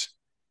stance,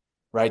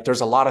 right? There's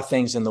a lot of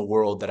things in the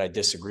world that I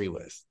disagree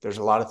with. There's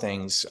a lot of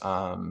things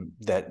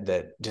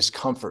that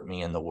discomfort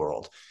me in the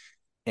world.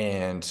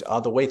 And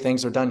the way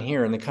things are done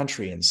here in the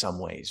country in some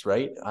ways,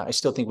 right? I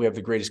still think we have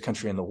the greatest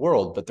country in the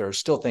world, but there are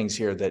still things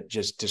here that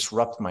just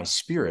disrupt my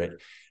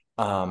spirit.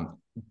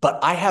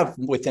 But I have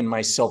within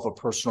myself a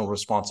personal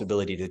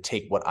responsibility to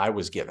take what I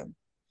was given,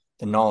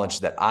 the knowledge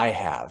that I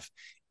have,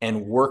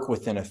 and work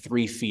within a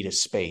 3 feet of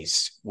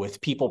space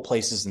with people,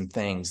 places, and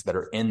things that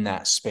are in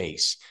that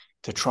space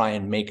to try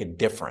and make a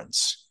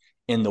difference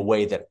in the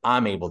way that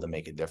I'm able to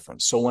make a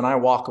difference. So when I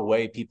walk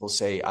away, people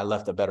say, I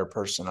left a better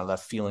person. I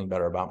left feeling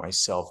better about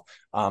myself.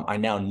 I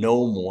now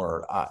know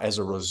more as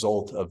a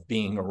result of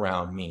being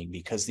around me,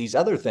 because these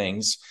other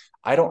things,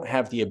 I don't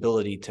have the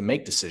ability to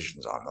make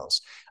decisions on those.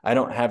 I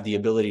don't have the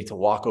ability to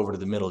walk over to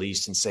the Middle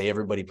East and say,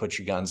 everybody put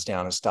your guns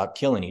down and stop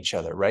killing each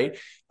other, right?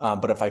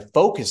 But if I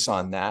focus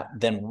on that,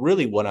 then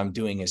really what I'm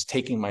doing is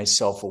taking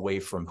myself away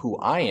from who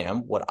I am,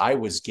 what I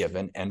was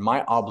given, and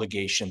my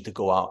obligation to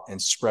go out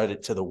and spread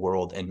it to the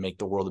world and make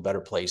the world a better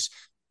place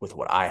with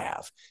what I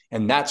have.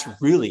 And that's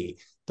really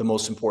the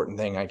most important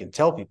thing I can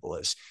tell people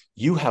is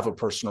you have a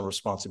personal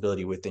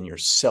responsibility within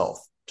yourself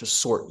to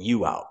sort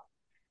you out,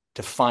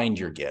 to find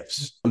your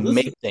gifts, to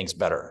make things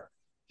better.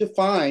 to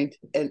find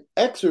and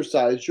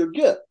exercise your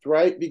gift,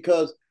 right?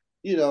 Because,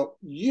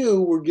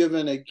 you were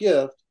given a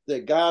gift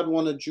that God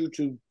wanted you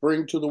to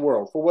bring to the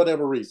world for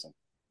whatever reason,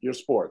 your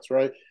sports,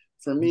 right?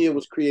 For me, it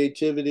was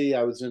creativity.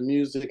 I was in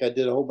music. I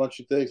did a whole bunch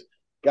of things.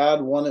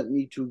 God wanted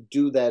me to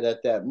do that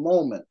at that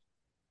moment.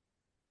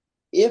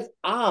 If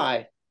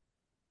I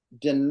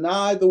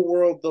deny the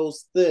world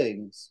those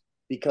things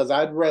because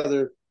I'd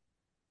rather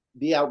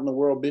be out in the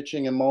world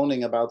bitching and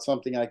moaning about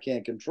something I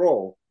can't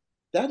control,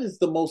 that is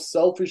the most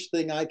selfish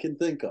thing I can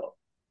think of.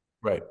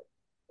 Right.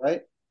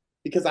 Right.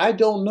 Because I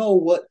don't know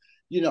what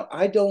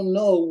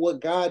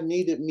God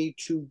needed me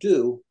to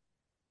do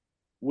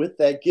with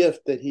that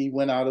gift that he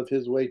went out of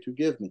his way to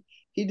give me.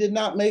 He did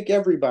not make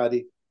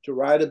everybody to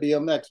ride a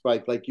BMX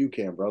bike like you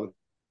can, brother.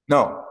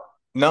 No,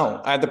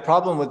 no. The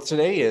problem with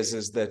today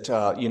is that,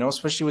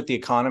 especially with the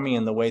economy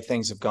and the way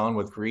things have gone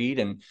with greed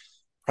and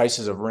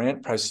prices of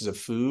rent, prices of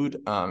food,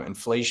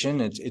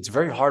 inflation, it's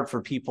very hard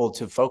for people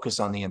to focus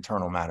on the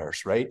internal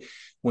matters, right?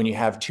 When you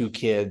have two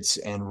kids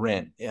and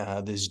rent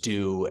is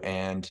due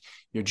and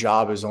your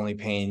job is only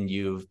paying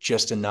you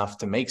just enough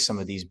to make some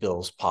of these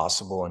bills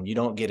possible, and you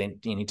don't get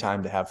any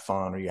time to have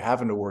fun, or you're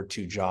having to work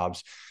two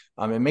jobs.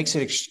 It makes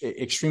it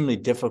extremely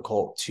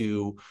difficult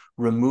to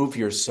remove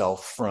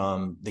yourself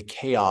from the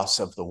chaos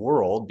of the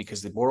world,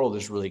 because the world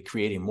is really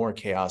creating more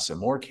chaos and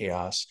more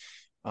chaos,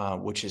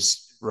 which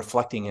is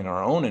reflecting in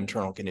our own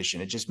internal condition.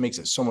 It just makes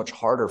it so much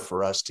harder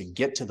for us to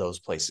get to those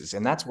places.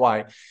 And that's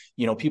why,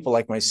 people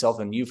like myself,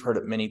 and you've heard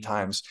it many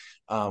times,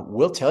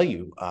 will tell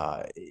you,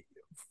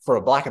 for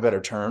a lack of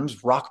better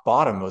terms, rock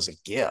bottom was a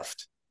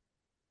gift.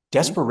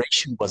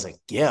 Desperation was a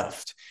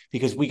gift,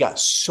 because we got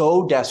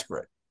so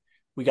desperate.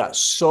 We got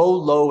so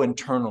low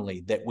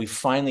internally that we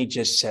finally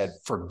just said,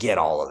 forget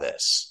all of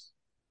this.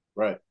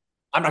 Right.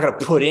 I'm not going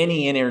to put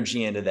any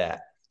energy into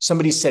that.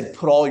 Somebody said,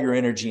 put all your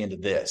energy into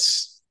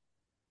this,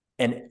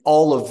 and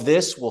all of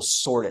this will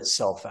sort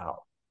itself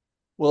out.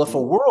 Well, if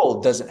a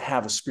world doesn't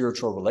have a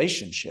spiritual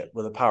relationship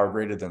with a power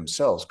greater than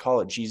themselves,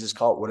 call it Jesus,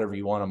 call it whatever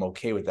you want, I'm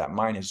okay with that.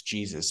 Mine is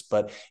Jesus.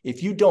 But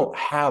if you don't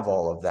have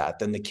all of that,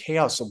 then the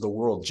chaos of the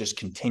world just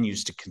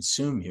continues to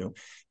consume you,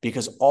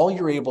 because all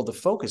you're able to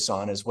focus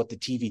on is what the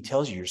TV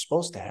tells you you're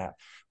supposed to have,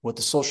 what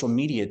the social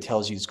media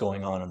tells you is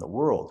going on in the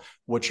world,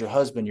 what your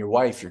husband, your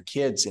wife, your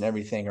kids, and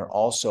everything are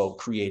also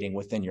creating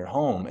within your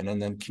home, and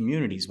then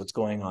communities, what's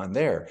going on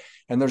there.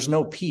 And there's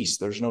no peace,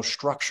 there's no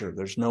structure,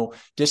 there's no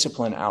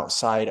discipline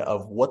outside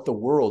of what the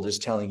world is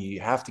telling you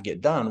you have to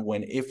get done.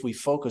 When if we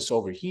focus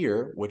over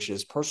here, which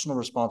is personal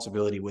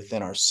responsibility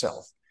within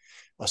ourselves,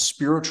 a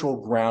spiritual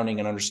grounding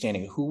and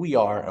understanding who we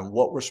are and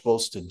what we're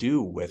supposed to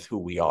do with who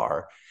we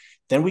are,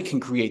 then we can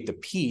create the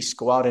peace,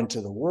 go out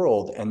into the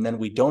world, and then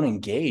we don't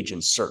engage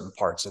in certain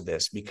parts of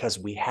this because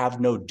we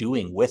have no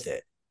doing with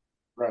it.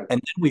 Right. And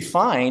then we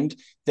find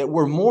that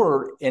we're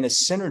more in a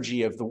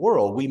synergy of the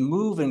world. We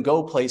move and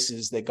go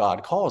places that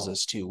God calls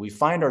us to. We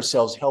find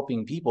ourselves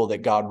helping people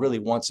that God really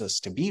wants us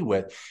to be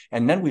with.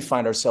 And then we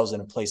find ourselves in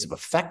a place of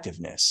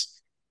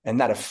effectiveness. And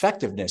that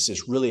effectiveness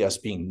is really us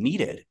being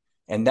needed.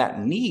 And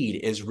that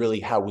need is really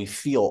how we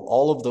feel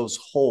all of those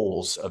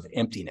holes of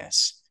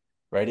emptiness.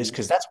 Right? Is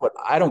because that's what,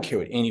 I don't care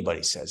what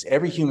anybody says.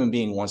 Every human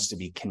being wants to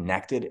be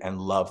connected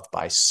and loved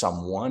by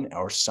someone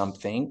or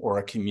something or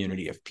a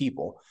community of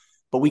people.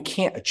 But we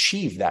can't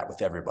achieve that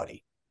with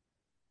everybody.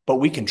 But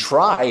we can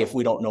try if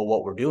we don't know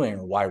what we're doing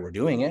or why we're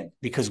doing it,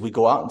 because we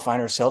go out and find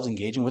ourselves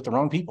engaging with the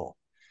wrong people,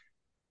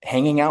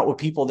 hanging out with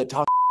people that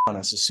talk on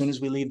us as soon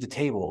as we leave the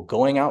table,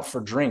 going out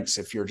for drinks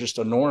if you're just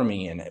a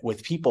normie, and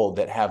with people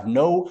that have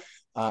no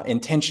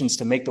intentions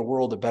to make the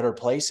world a better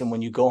place. And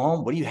when you go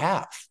home, what do you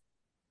have?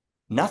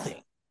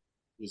 Nothing.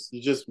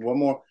 You just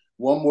one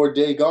more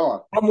day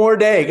gone. One more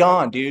day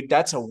gone, dude.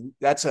 That's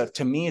a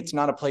to me, it's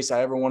not a place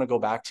I ever want to go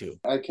back to.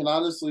 I can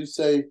honestly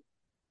say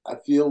I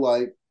feel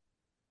like,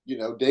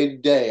 day to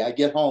day, I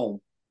get home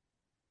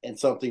and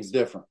something's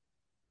different.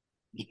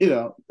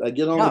 I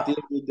get home at the end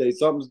of the day,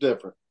 something's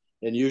different,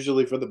 and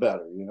usually for the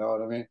better. You know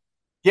what I mean?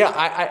 Yeah,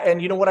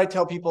 and you know what I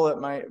tell people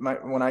at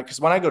when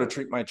I go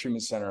to my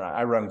treatment center,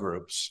 I run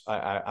groups.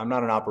 I'm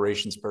not an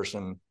operations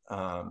person.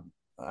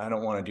 I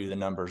don't want to do the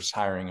numbers,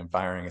 hiring and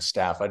firing a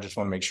staff. I just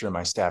want to make sure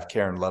my staff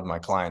care and love my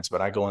clients.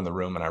 But I go in the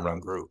room and I run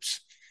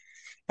groups,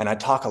 and I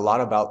talk a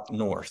lot about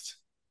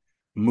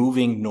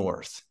moving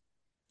north.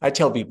 I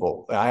tell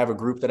people, I have a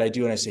group that I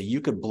do, and I say, you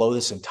could blow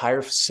this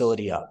entire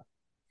facility up.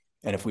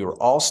 And if we were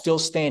all still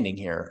standing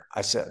here,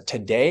 I said,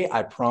 today,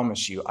 I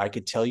promise you, I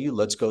could tell you,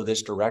 let's go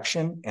this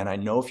direction. And I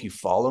know if you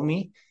follow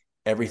me,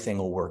 everything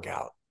will work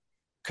out,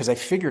 because I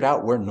figured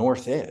out where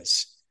north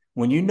is.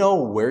 When you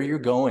know where you're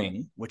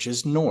going, which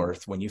is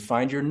north, when you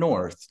find your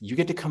north, you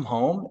get to come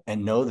home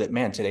and know that,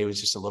 man, today was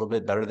just a little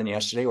bit better than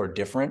yesterday, or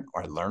different,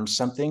 or I learned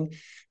something,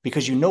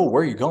 because you know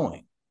where you're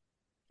going.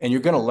 And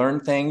you're going to learn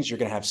things, you're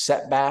going to have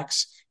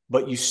setbacks,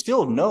 but you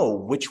still know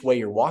which way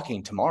you're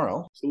walking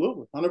tomorrow.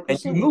 Absolutely, 100%.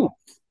 And you move.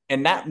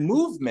 And that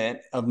movement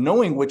of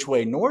knowing which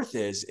way north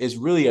is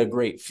really a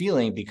great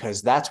feeling,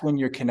 because that's when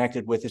you're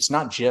connected with, it's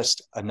not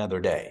just another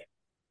day.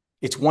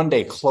 It's one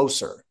day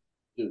closer.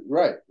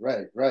 Right,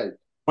 right, right.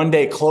 One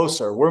day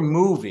closer. We're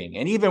moving.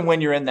 And even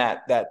when you're in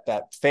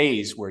that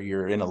phase where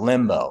you're in a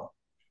limbo,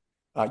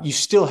 you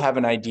still have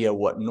an idea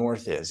what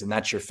north is, and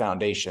that's your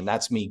foundation.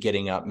 That's me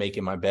getting up,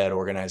 making my bed,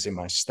 organizing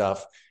my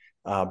stuff,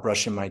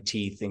 brushing my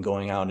teeth, and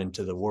going out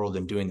into the world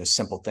and doing the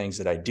simple things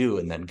that I do.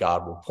 And then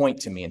God will point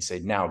to me and say,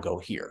 now go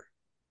here.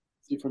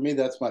 See, for me,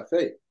 that's my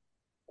faith,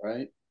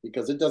 right?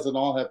 Because it doesn't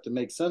all have to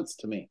make sense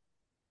to me.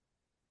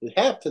 It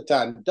half the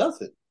time it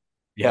doesn't,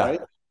 Yeah.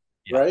 right?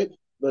 Yeah. Right.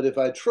 But if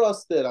I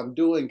trust that I'm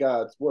doing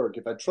God's work,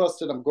 if I trust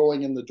that I'm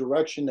going in the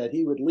direction that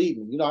He would lead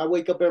me, I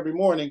wake up every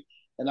morning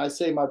and I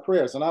say my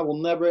prayers, and I will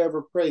never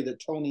ever pray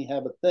that Tony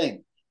have a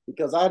thing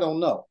because I don't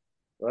know,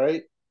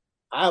 right?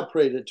 I'll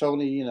pray that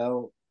Tony,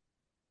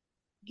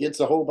 gets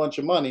a whole bunch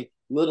of money.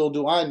 Little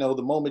do I know,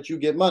 the moment you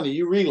get money,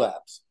 you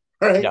relapse,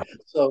 right? Yeah.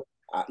 So,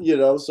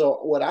 so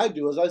what I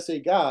do is I say,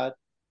 God,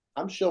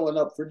 I'm showing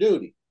up for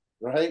duty,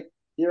 right?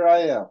 Here I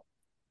am.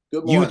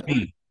 Good Use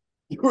morning.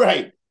 me.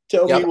 Right.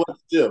 Tell me Yep. what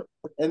to do.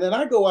 And then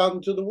I go out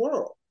into the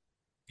world.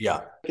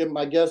 Yeah.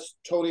 My guest,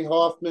 Tony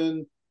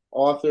Hoffman,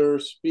 author,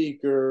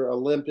 speaker,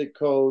 Olympic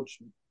coach,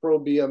 pro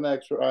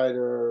BMX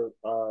rider,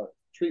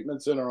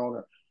 treatment center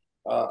owner,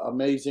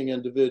 amazing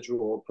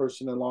individual,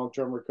 person in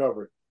long-term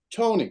recovery.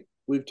 Tony,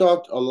 we've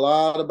talked a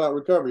lot about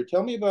recovery.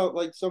 Tell me about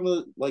like some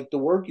of the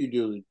work you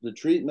do, the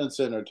treatment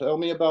center. Tell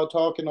me about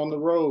talking on the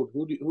road.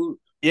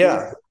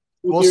 Yeah.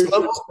 Who We'll, hears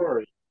your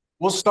story?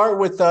 we'll start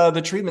with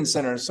the treatment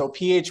center. So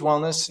PH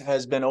Wellness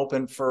has been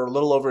open for a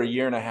little over a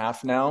year and a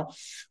half now.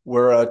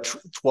 We're a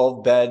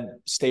 12-bed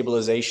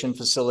stabilization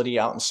facility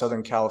out in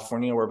Southern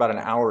California. We're about an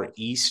hour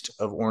east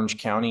of Orange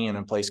County in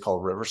a place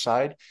called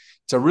Riverside.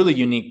 It's a really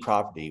unique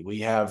property. We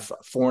have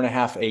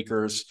 4.5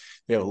 acres.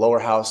 We have a lower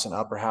house and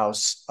upper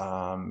house.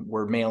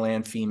 We're male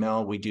and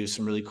female. We do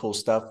some really cool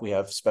stuff. We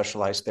have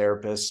specialized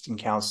therapists and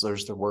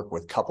counselors that work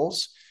with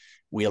couples.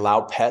 We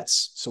allow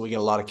pets, so we get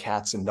a lot of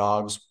cats and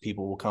dogs.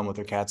 People will come with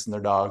their cats and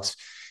their dogs.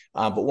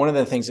 But one of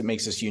the things that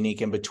makes us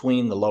unique in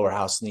between the lower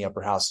house and the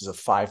upper house is a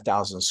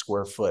 5,000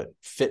 square foot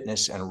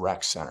fitness and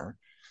rec center.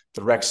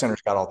 The rec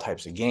center's got all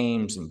types of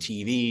games and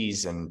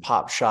TVs and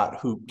pop shot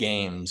hoop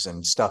games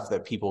and stuff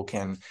that people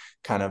can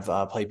kind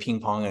of play ping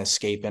pong and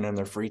escape in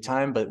their free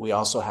time. But we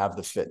also have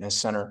the fitness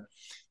center.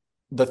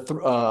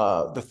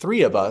 The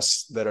three of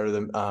us that are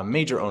the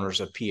major owners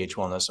of PH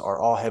Wellness are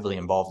all heavily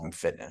involved in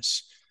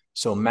fitness.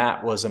 So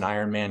Matt was an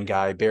Ironman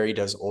guy. Barry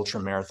does ultra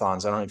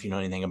marathons. I don't know if you know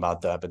anything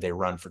about that, but they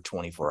run for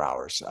 24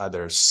 hours.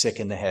 They're sick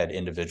in the head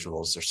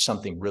individuals. There's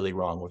something really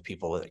wrong with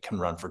people that can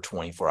run for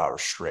 24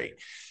 hours straight.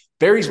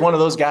 Barry's one of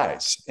those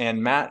guys,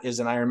 and Matt is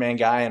an Ironman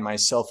guy, and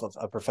myself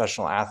a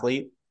professional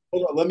athlete.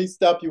 Hold on, let me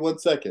stop you 1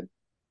 second.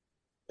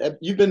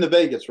 You've been to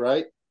Vegas,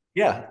 right?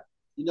 Yeah.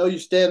 You're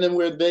standing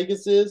where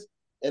Vegas is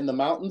and the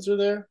mountains are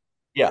there?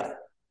 Yeah.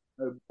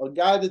 A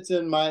guy that's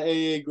in my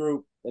AA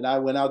group and I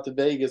went out to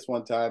Vegas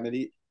one time and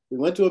we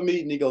went to a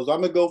meeting. He goes,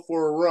 I'm going to go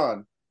for a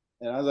run.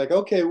 And I was like,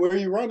 okay, where are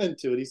you running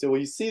to? And he said, well,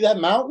 you see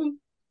that mountain?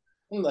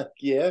 I'm like,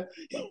 yeah.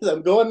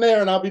 I'm going there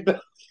and I'll be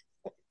back.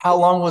 How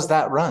long was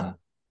that run?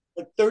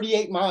 Like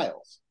 38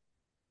 miles.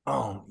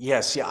 Oh,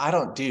 yes.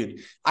 Yeah,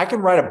 dude, I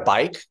can ride a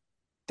bike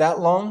that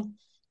long,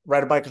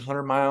 ride a bike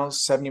 100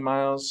 miles, 70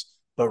 miles,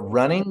 but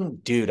running,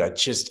 dude,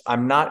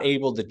 I'm not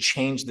able to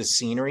change the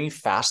scenery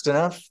fast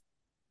enough.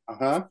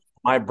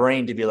 My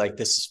brain to be like,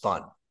 this is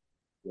fun.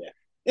 Yeah.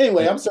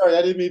 Anyway, I'm sorry.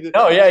 I didn't mean to.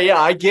 Oh, yeah,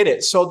 I get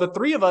it. So the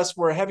three of us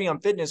were heavy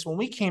on fitness. When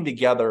we came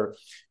together,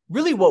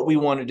 really what we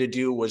wanted to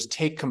do was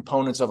take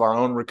components of our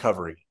own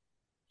recovery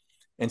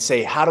and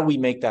say, how do we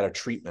make that a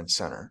treatment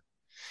center?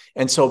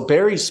 And so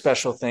Barry's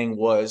special thing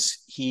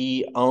was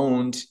he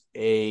owned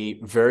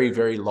a very,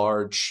 very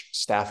large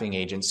staffing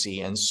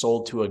agency and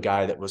sold to a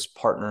guy that was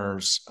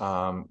partners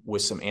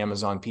with some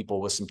Amazon people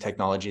with some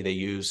technology they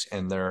use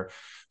and their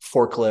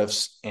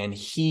forklifts. And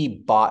he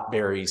bought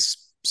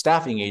Barry's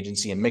staffing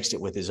agency and mixed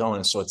it with his own.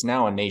 And so it's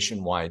now a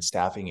nationwide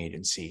staffing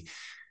agency.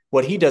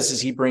 What he does is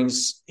he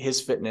brings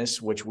his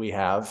fitness, which we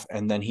have,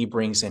 and then he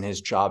brings in his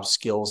job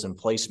skills and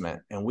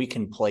placement. And we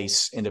can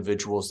place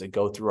individuals that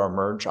go through our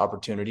Merge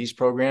Opportunities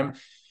program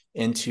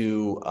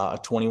into a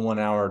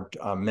 21-hour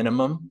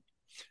minimum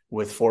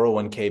with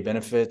 401k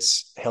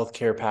benefits,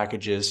 healthcare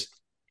packages,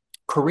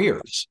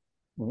 careers,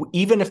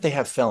 even if they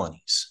have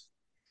felonies.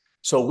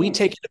 So we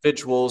take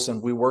individuals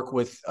and we work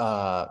with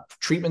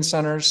treatment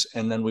centers,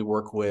 and then we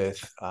work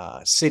with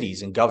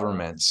cities and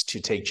governments to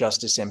take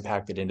justice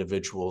impacted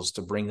individuals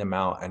to bring them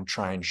out and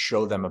try and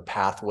show them a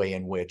pathway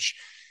in which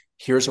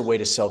here's a way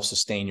to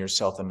self-sustain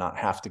yourself and not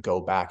have to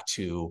go back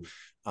to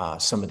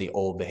some of the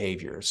old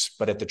behaviors.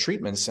 But at the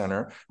treatment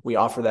center, we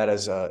offer that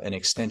as an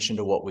extension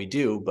to what we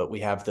do, but we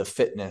have the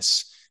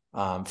fitness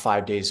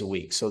 5 days a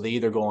week. So they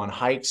either go on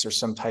hikes or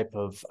some type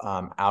of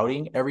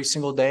outing every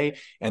single day.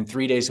 And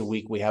 3 days a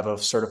week, we have a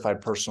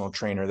certified personal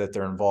trainer that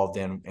they're involved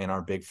in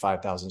our big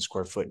 5,000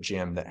 square foot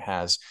gym that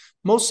has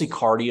mostly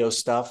cardio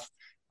stuff.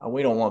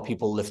 We don't want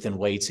people lifting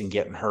weights and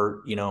getting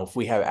hurt. If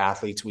we have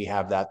athletes, we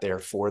have that there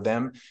for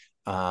them.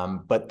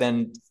 But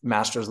then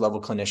master's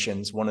level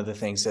clinicians, one of the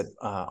things that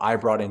I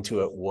brought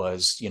into it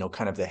was,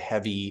 kind of the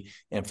heavy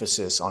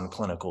emphasis on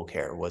clinical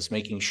care, was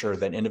making sure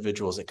that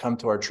individuals that come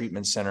to our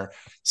treatment center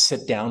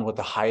sit down with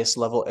the highest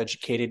level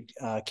educated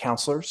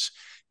counselors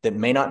that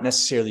may not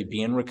necessarily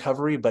be in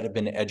recovery, but have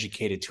been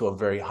educated to a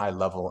very high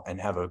level and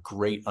have a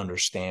great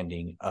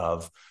understanding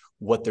of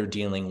what they're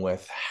dealing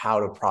with,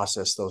 how to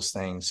process those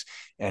things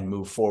and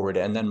move forward.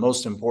 And then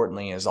most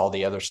importantly is all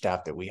the other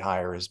staff that we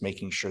hire is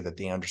making sure that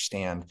they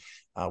understand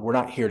we're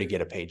not here to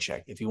get a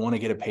paycheck. If you want to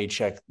get a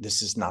paycheck,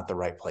 this is not the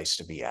right place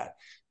to be at,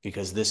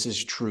 because this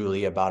is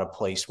truly about a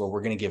place where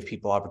we're going to give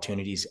people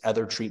opportunities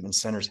other treatment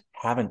centers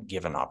haven't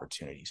given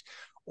opportunities.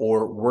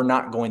 Or we're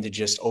not going to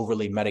just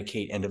overly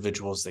medicate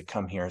individuals that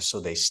come here so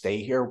they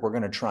stay here. We're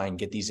going to try and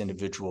get these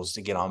individuals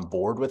to get on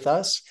board with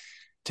us,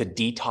 to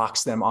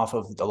detox them off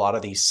of a lot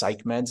of these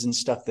psych meds and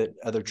stuff that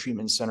other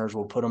treatment centers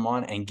will put them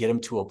on, and get them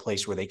to a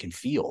place where they can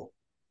feel.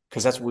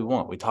 Because that's what we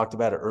want. We talked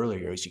about it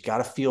earlier, is you got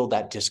to feel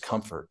that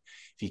discomfort.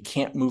 If you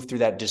can't move through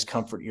that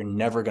discomfort, you're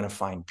never going to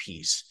find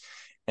peace.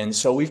 And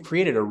so we've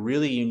created a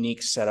really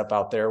unique setup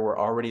out there. We're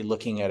already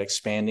looking at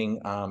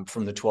expanding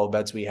from the 12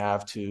 beds we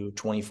have to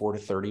 24 to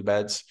 30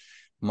 beds.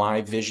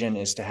 My vision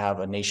is to have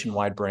a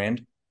nationwide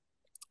brand.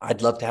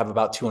 I'd love to have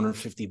about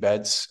 250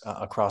 beds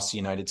across the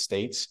United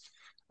States.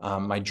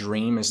 My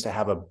dream is to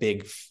have a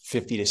big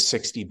 50 to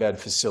 60 bed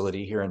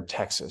facility here in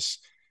Texas,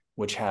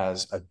 which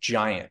has a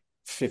giant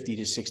 50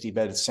 to 60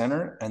 bed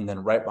center. And then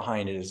right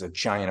behind it is a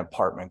giant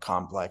apartment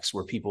complex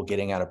where people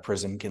getting out of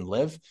prison can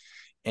live.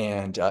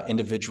 And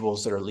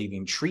individuals that are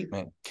leaving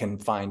treatment can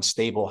find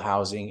stable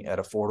housing at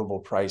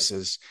affordable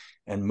prices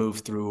and move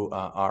through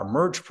our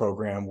merge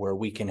program, where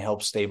we can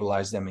help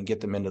stabilize them and get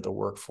them into the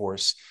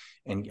workforce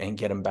and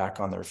get them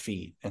back on their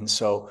feet. And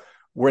so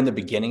we're in the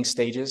beginning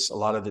stages. A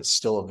lot of it's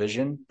still a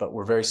vision, but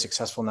we're very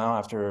successful now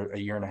after a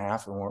year and a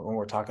half. And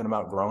we're talking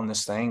about growing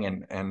this thing.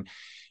 And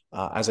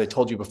as I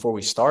told you before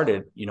we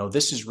started,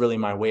 this is really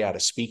my way out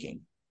of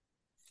speaking,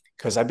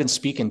 because I've been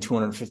speaking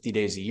 250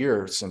 days a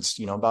year since,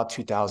 about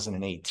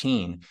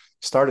 2018.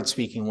 Started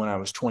speaking when I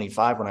was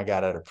 25, when I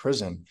got out of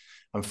prison.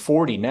 I'm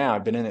 40 now.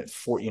 I've been in it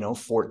for,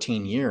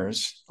 14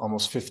 years,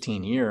 almost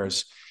 15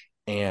 years.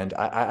 And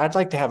I'd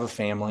like to have a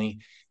family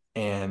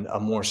and a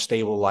more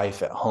stable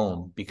life at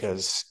home,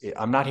 because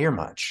I'm not here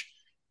much.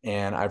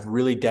 And I've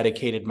really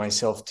dedicated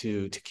myself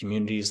to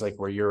communities like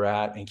where you're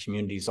at, and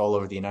communities all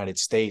over the United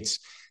States.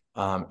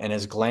 And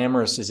as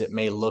glamorous as it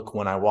may look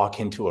when I walk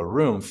into a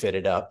room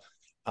fitted up,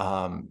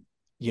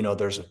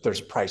 there's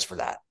a price for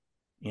that.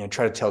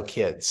 Try to tell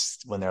kids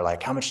when they're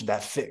like, how much did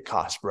that fit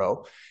cost,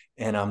 bro?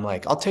 And I'm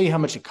like, I'll tell you how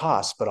much it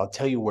costs, but I'll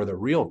tell you where the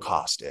real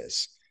cost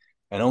is.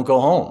 I don't go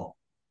home.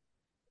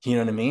 You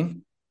know what I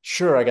mean?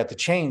 Sure, I got the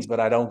chains, but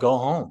I don't go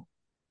home.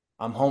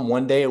 I'm home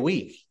one day a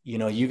week.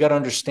 You got to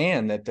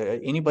understand that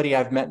anybody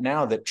I've met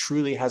now that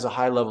truly has a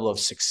high level of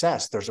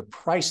success, there's a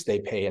price they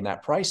pay, and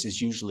that price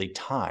is usually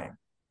time.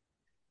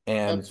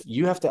 And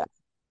you have to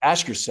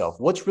ask yourself,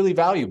 what's really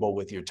valuable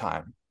with your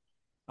time?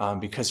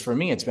 Because for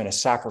me, it's been a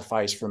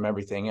sacrifice from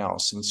everything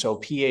else. And so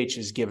PH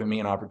has given me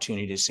an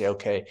opportunity to say,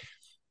 okay,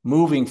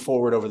 moving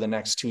forward over the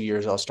next 2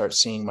 years, I'll start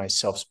seeing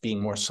myself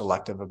being more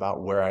selective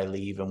about where I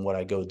leave and what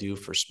I go do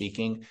for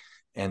speaking,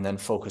 and then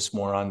focus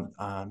more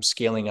on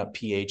scaling up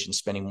PH and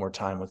spending more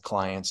time with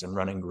clients and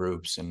running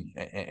groups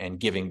and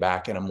giving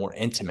back in a more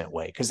intimate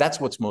way, because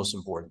that's what's most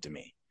important to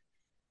me.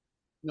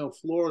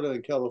 Florida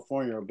and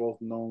California are both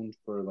known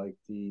for like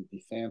the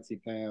fancy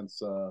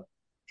pants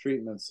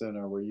treatment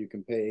center where you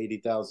can pay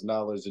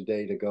 $80,000 a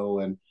day to go,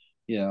 and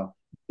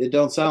it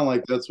don't sound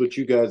like that's what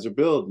you guys are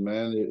building,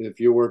 man. If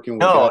you're working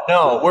with no,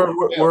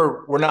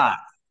 we're not.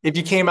 If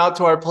you came out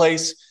to our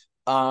place,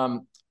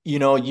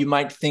 you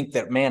might think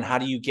that, man, how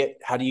do you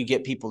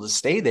get people to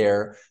stay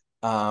there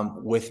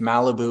with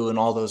Malibu and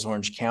all those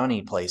Orange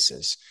County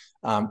places?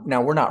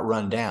 Now we're not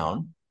run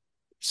down,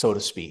 so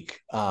to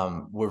speak.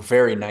 We're a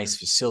very nice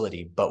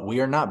facility, but we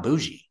are not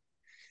bougie.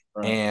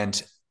 Right.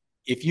 And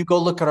if you go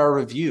look at our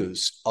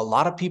reviews, a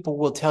lot of people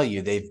will tell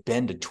you they've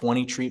been to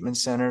 20 treatment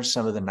centers,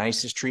 some of the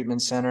nicest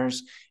treatment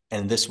centers,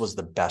 and this was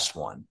the best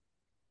one.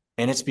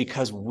 And it's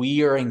because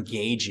we are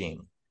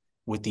engaging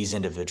with these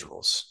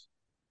individuals.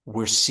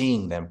 We're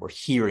seeing them, we're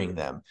hearing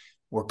them,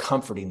 we're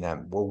comforting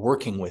them, we're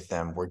working with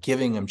them, we're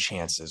giving them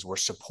chances, we're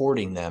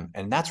supporting them.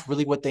 And that's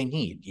really what they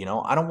need.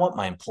 I don't want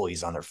my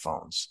employees on their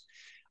phones.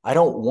 I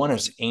don't want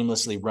us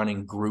aimlessly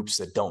running groups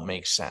that don't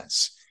make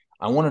sense.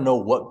 I want to know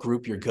what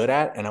group you're good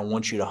at, and I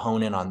want you to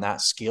hone in on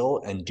that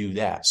skill and do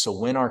that. So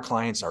when our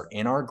clients are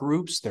in our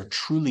groups, they're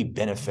truly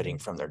benefiting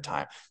from their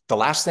time. The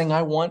last thing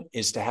I want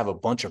is to have a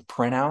bunch of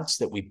printouts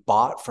that we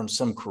bought from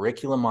some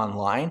curriculum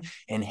online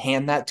and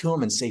hand that to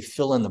them and say,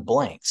 fill in the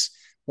blanks.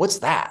 What's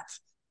that?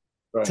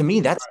 Right. To me,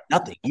 that's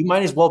nothing. You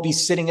might as well be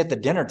sitting at the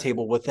dinner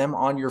table with them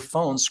on your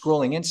phone,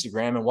 scrolling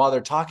Instagram. And while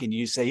they're talking to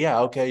you, say, yeah,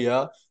 okay,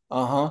 yeah.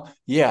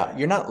 Yeah,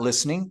 you're not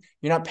listening.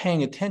 You're not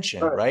paying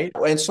attention, right?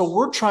 And so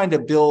we're trying to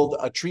build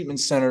a treatment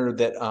center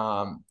that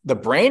the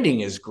branding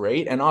is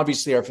great. And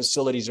obviously our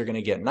facilities are going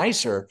to get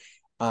nicer.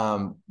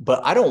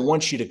 But I don't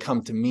want you to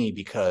come to me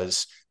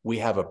because we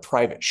have a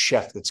private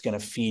chef that's going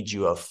to feed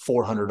you a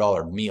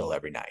 $400 meal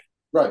every night.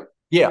 Right.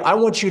 Yeah, I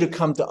want you to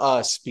come to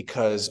us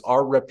because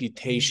our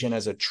reputation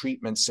as a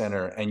treatment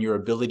center and your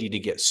ability to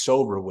get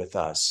sober with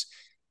us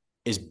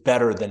is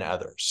better than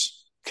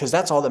others, because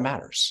that's all that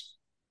matters.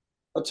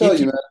 I'll tell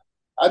you, man,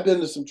 I've been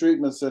to some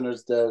treatment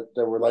centers that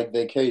were like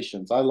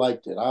vacations. I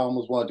liked it. I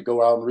almost wanted to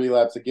go out and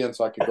relapse again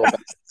so I could go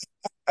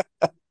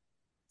back.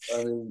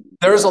 I mean,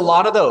 there's a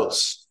lot of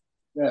those.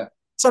 Yeah.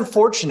 It's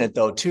unfortunate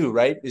though, too,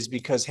 right? Is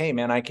because, hey,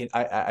 man,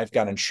 I've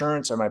got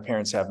insurance or my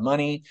parents have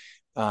money.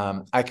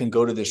 I can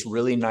go to this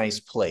really nice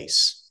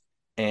place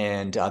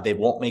and they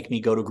won't make me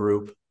go to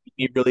group,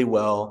 eat really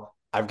well.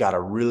 I've got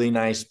a really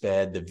nice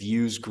bed. The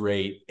view's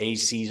great.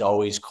 AC's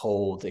always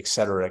cold, et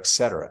cetera, et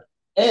cetera.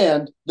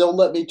 And they'll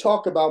let me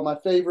talk about my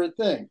favorite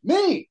thing,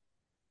 me.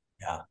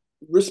 Yeah.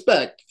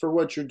 Respect for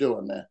what you're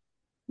doing, man.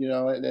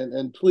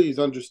 And please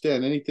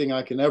understand anything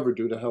I can ever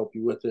do to help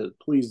you with it.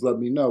 Please let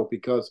me know,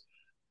 because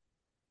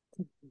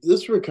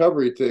this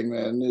recovery thing,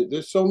 man,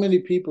 there's so many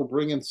people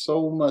bringing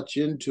so much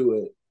into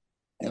it.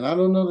 And I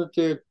don't know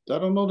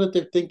that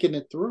they're thinking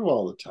it through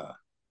all the time.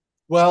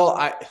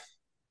 Well,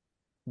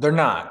 they're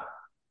not.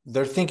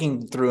 They're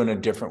thinking through in a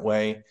different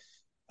way.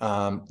 Dude,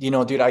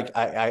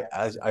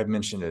 I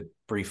mentioned it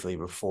briefly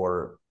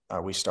before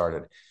we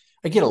started.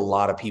 I get a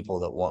lot of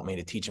people that want me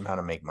to teach them how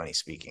to make money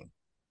speaking.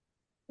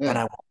 Yeah. And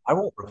I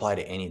won't reply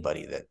to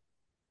anybody that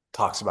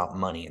talks about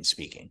money and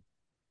speaking.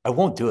 I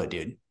won't do it,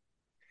 dude.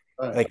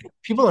 Right. Like,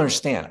 people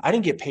understand, I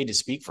didn't get paid to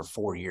speak for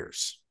 4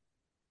 years.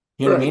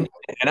 You know what I mean?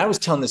 And I was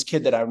telling this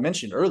kid that I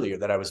mentioned earlier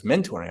that I was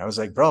mentoring, I was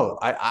like, bro,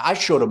 I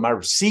showed him my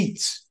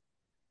receipts.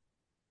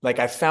 Like,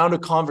 I found a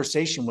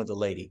conversation with a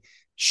lady.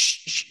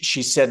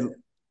 She said,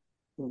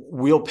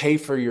 we'll pay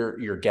for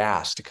your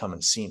gas to come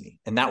and see me.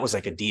 And that was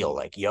like a deal.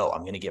 Like, yo,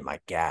 I'm going to get my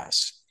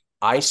gas.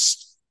 I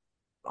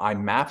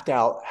mapped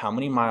out how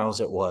many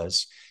miles it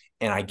was,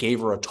 and I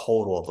gave her a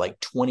total of like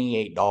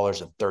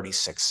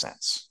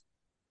 $28.36.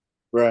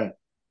 Right.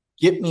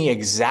 Get me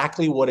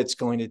exactly what it's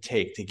going to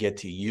take to get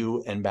to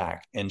you and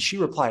back. And she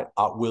replied,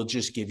 we'll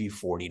just give you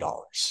 $40.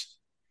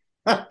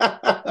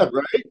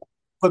 Right.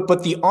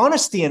 But the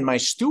honesty in my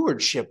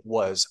stewardship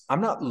was,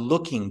 I'm not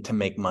looking to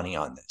make money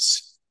on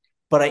this,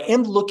 but I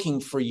am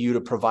looking for you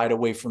to provide a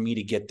way for me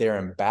to get there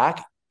and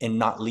back and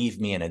not leave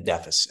me in a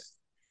deficit.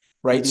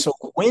 Right. Mm-hmm. So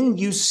when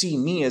you see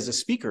me as a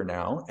speaker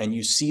now and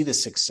you see the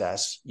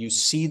success, you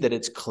see that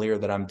it's clear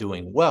that I'm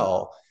doing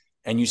well,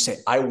 and you say,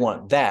 I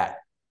want that.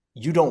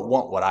 You don't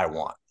want what I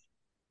want.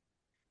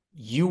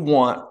 You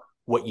want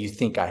what you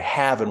think I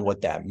have and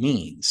what that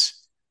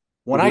means.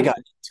 When I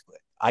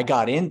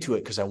got into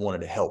it because I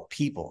wanted to help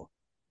people.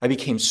 I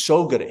became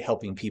so good at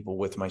helping people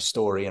with my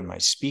story and my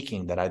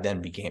speaking that I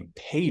then became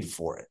paid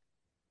for it.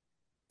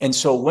 And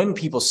so when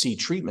people see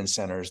treatment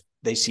centers,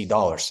 they see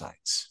dollar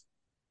signs.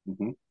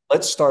 Mm-hmm.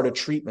 Let's start a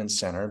treatment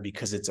center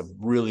because it's a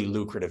really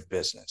lucrative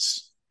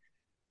business.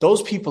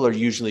 Those people are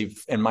usually,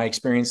 in my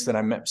experience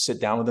that sit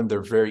down with them,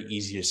 they're very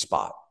easy to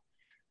spot.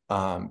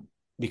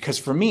 Because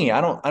for me,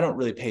 I don't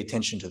really pay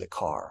attention to the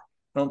car.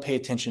 I don't pay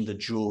attention to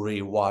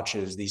jewelry,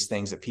 watches, these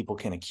things that people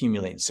can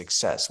accumulate in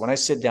success. When I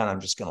sit down, I'm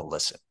just going to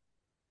listen,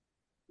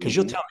 because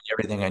you'll tell me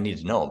everything I need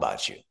to know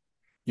about you.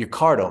 Your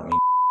car don't mean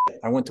shit.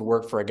 I went to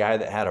work for a guy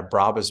that had a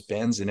Brabus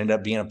Benz and ended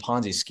up being a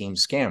Ponzi scheme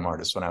scam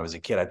artist when I was a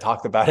kid. I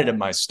talked about it in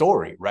my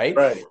story, right?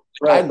 Right.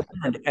 I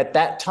learned at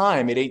that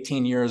time at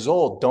 18 years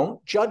old,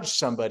 don't judge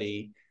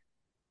somebody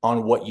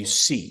on what you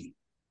see.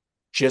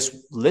 Just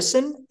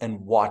listen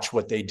and watch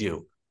what they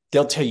do.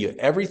 They'll tell you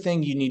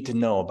everything you need to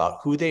know about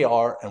who they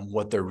are and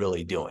what they're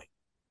really doing.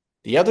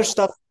 The other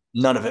stuff,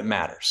 none of it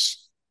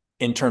matters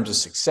in terms of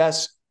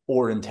success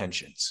or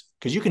intentions,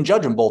 because you can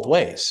judge them both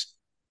ways.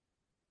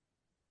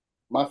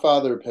 My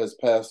father has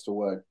passed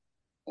away,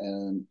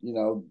 and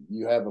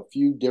you have a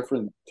few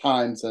different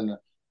times in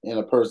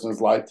a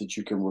person's life that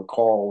you can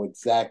recall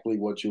exactly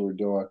what you were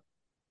doing.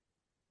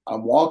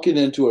 I'm walking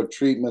into a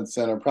treatment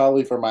center,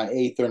 probably for my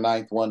 8th or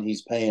 9th one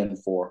he's paying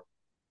for.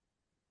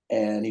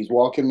 And he's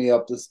walking me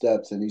up the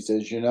steps and he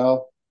says,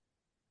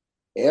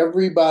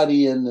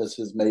 everybody in this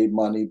has made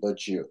money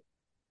but you.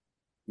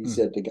 He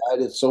said, the guy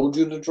that sold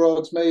you the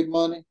drugs made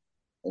money,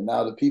 and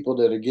now the people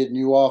that are getting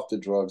you off the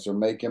drugs are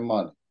making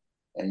money,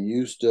 and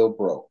you still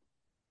broke.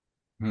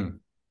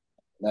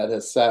 That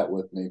has sat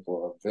with me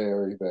for a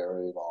very,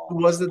 very long time.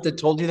 Who was it that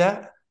told you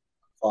that?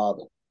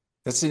 Father.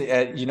 That's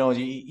it.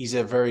 He's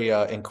a very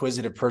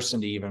inquisitive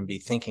person to even be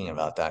thinking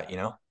about that.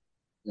 Yeah.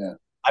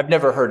 I've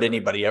never heard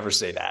anybody ever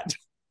say that.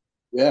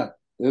 Yeah.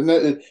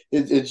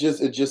 It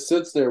just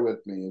sits there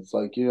with me. It's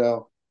like,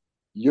 you're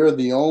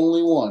the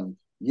only one.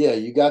 Yeah,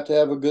 you got to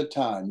have a good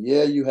time.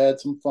 Yeah, you had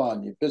some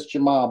fun. You pissed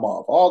your mom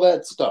off. All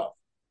that stuff.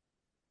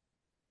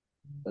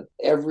 But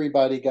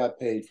everybody got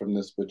paid from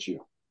this but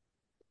you.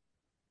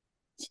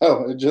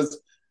 So it just...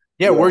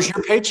 Yeah, where's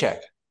your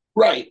paycheck?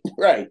 Right.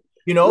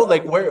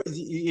 Like, where,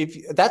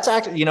 if that's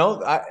actually,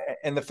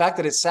 and the fact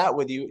that it sat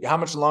with you, how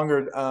much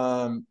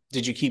longer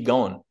did you keep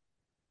going?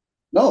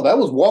 No, that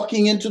was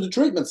walking into the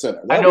treatment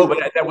center. I That know, was,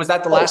 but was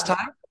that the last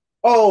time?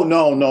 oh,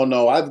 no, no,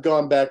 no. I've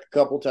gone back a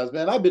couple times,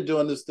 man. I've been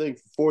doing this thing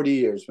for 40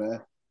 years, man.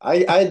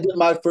 I did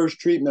my first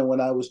treatment when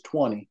I was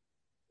 20.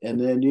 And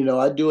then,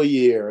 I do a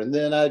year and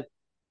then I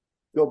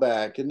go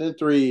back and then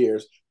 3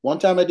 years. One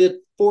time I did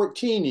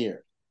 14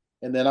 years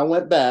and then I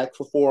went back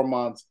for 4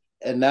 months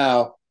and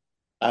now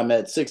I'm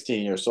at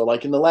 16 years. So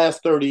like in the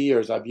last 30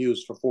 years, I've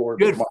used for four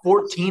You had months.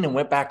 14 and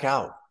went back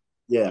out.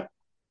 Yeah.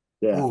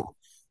 Yeah. Ooh,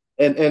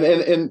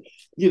 And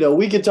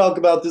we could talk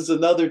about this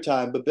another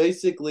time, but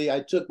basically I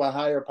took my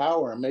higher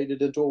power and made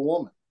it into a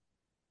woman,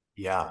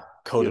 yeah,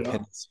 you know.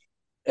 codependency.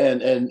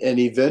 And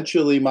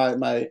eventually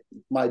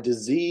my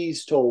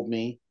disease told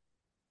me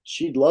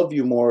she'd love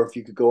you more if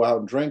you could go out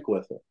and drink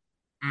with her,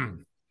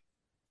 Mm.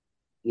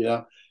 you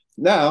know.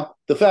 Now,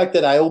 the fact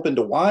that I opened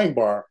a wine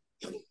bar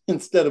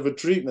instead of a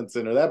treatment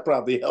center, that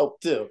probably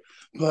helped too.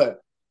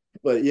 But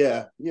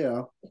yeah,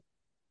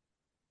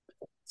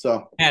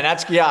 so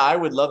And yeah, I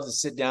would love to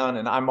sit down,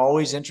 and I'm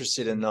always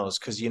interested in those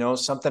because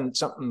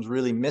something's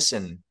really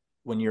missing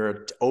when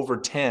you're over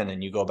 10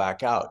 and you go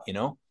back out.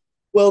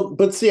 well,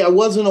 but see, I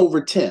wasn't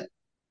over 10.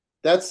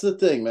 That's the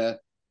thing, man.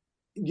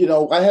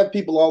 I have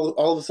people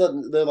all of a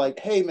sudden they're like,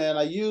 "Hey, man,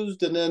 I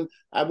used and then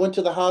I went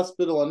to the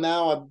hospital and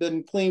now I've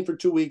been clean for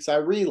 2 weeks. I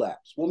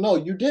relapsed." Well, no,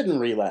 you didn't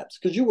relapse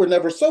because you were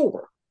never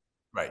sober,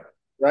 Right.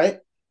 right?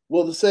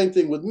 Well, the same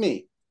thing with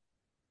me.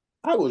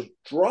 I was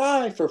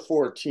dry for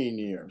 14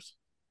 years,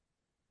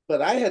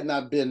 but I had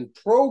not been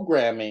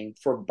programming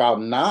for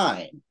about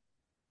 9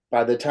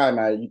 by the time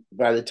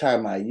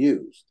I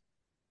used.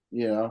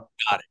 You know,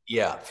 Got it.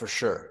 Yeah, for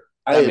sure.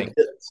 I That had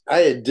makes I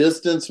had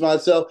distanced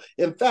myself.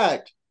 In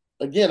fact,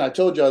 again, I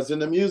told you I was in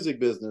the music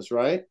business,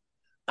 right?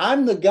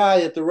 I'm the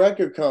guy at the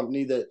record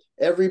company that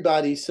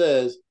everybody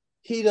says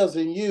he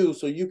doesn't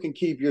use, so you can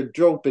keep your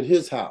dope at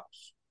his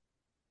house.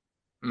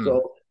 mm.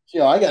 So,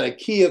 I got a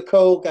key of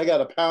coke, I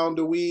got a pound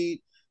of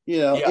weed,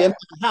 Yeah. in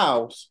my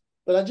house,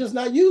 but I'm just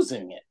not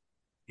using it.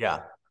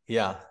 Yeah.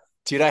 Yeah.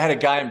 Dude, I had a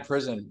guy in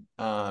prison.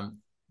 By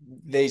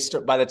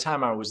the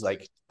time I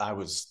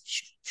was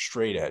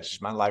straight edge.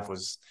 My life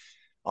was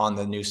on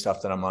the new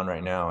stuff that I'm on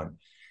right now. And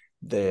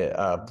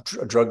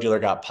the drug dealer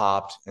got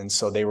popped. And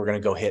so they were going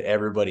to go hit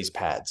everybody's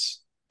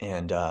pads.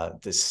 And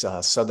this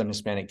Southern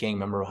Hispanic gang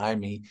member behind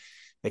me,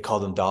 they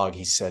called him Dog.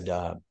 He said,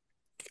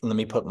 let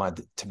me put my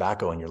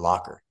tobacco in your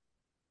locker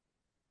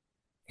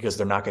because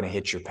they're not going to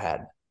hit your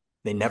pad.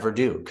 They never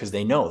do because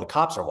they know the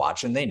cops are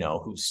watching. They know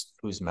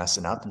who's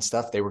messing up and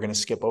stuff. They were going to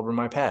skip over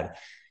my pad.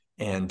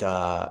 And,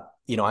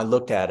 I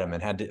looked at him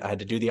and I had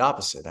to do the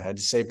opposite. I had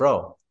to say,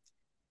 bro,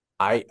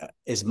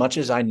 as much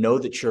as I know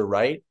that you're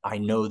right, I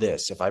know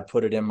this. If I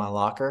put it in my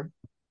locker,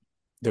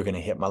 they're going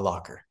to hit my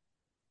locker.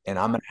 And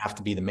I'm going to have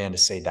to be the man to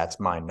say, that's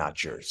mine,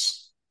 not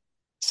yours.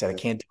 I said, I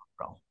can't do it,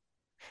 bro.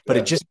 But it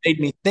Yeah. just made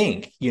me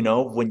think,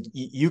 when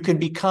you can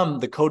become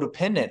the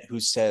codependent who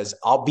says,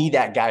 I'll be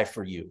that guy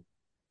for you.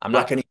 I'm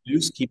not going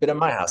to keep it in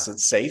my house.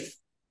 It's safe.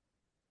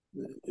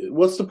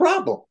 What's the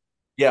problem?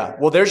 Yeah.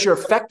 Well, there's your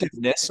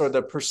effectiveness or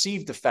the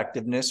perceived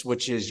effectiveness,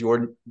 which is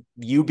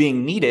you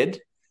being needed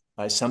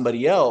by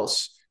somebody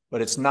else,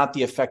 but it's not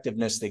the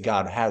effectiveness that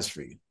God has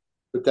for you.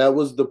 But that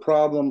was the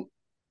problem.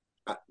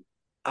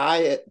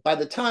 I by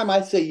the time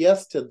I say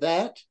yes to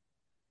that,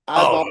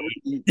 I've Oh,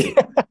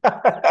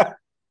 already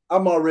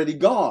I'm already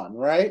gone,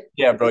 right?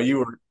 yeah, bro. You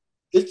were,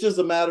 It's just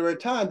a matter of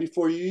time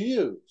before you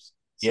use.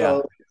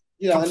 yeah. So,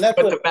 and that's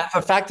But what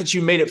the fact that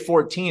you made it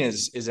 14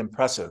 is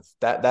impressive.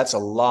 That's a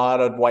lot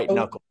of white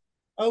knuckle.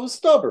 I was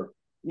stubborn.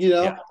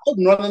 Yeah. I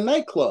was running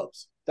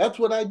nightclubs. That's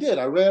what I did.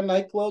 I ran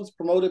nightclubs,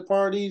 promoted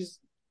parties,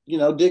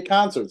 did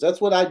concerts. That's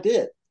what I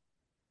did.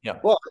 Yeah.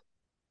 But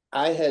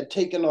I had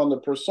taken on the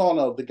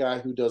persona of the guy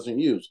who doesn't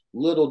use.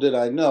 Little did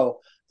I know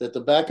that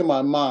the back of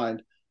my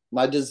mind,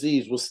 my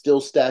disease was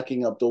still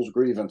stacking up those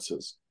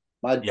grievances.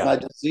 My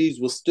disease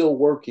was still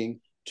working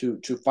to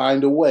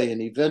find a way,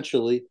 and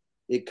eventually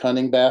it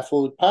cunning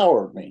baffled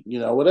powered me.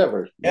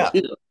 Whatever. Yeah.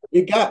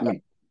 It got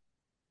me.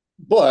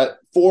 But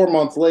 4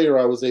 months later,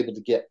 I was able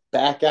to get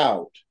back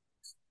out,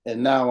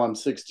 and now I'm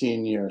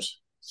 16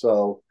 years.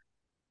 So,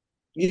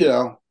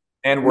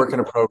 And work in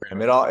a program.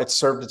 It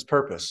served its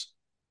purpose.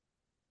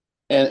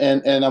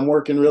 and I'm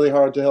working really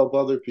hard to help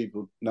other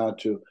people not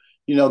to.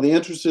 The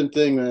interesting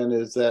thing, man,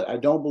 is that I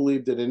don't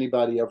believe that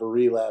anybody ever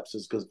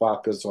relapses because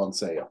vodka's on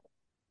sale.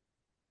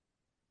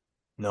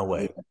 No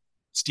way. Yeah.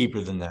 It's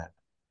deeper than that.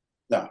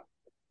 No,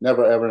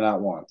 never, ever,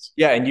 not once.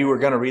 Yeah. And you were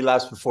going to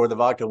relapse before the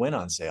vodka went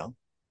on sale.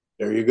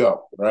 There you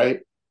go.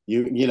 Right.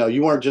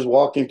 You weren't just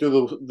walking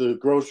through the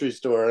grocery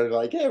store and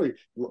like, hey,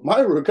 my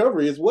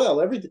recovery is well.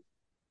 Everything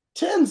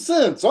 10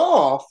 cents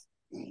off.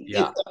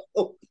 Yeah.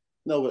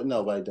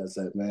 Nobody does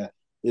that, man.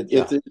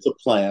 Yeah. It's a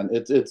plan.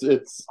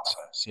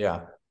 It's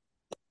Yeah.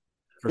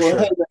 For well, sure.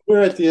 hey,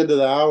 we're at the end of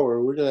the hour.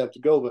 We're gonna have to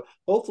go, but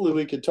hopefully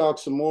we can talk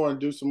some more and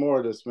do some more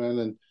of this, man.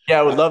 And Yeah,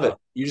 I would love it.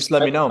 You just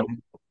let me know,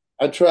 man.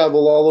 I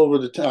travel all over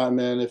the time,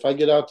 man. If I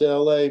get out to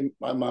LA,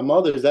 my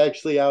mother's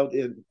actually out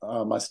in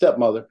my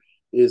stepmother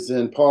is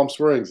in Palm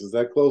Springs. Is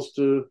that close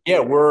to? Yeah,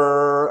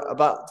 we're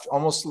about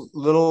almost a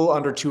little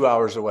under 2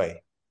 hours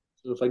away.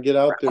 So if I get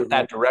out there, man,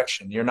 That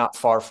direction. You're not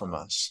far from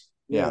us.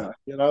 Yeah.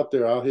 yeah, get out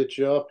there. I'll hit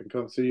you up and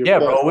come see your Yeah,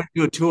 place. bro, we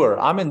do a tour.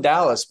 I'm in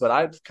Dallas, but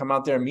I'd come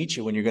out there and meet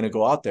you when you're going to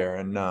go out there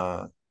and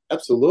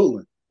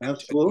Absolutely, do a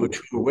absolutely.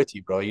 tour with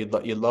you, bro. You'd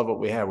love what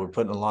we have. We're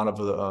putting a lot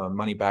of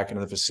money back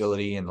into the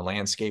facility and the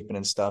landscaping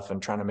and stuff,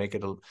 and trying to make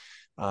it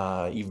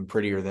even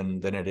prettier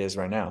than it is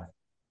right now.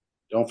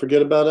 Don't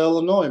forget about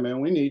Illinois,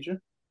 man. We need you.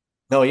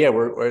 No, yeah,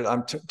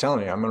 I'm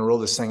telling you, I'm going to roll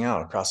this thing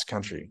out across the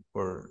country.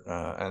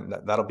 And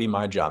that'll be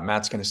my job.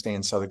 Matt's going to stay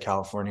in Southern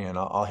California, and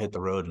I'll hit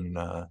the road and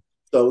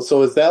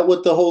So is that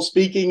what the whole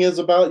speaking is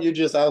about? You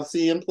just out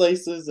seeing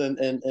places and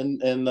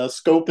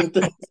scoping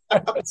things.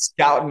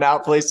 scouting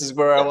out places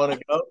where I want to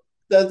go.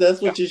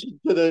 That's what you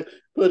should put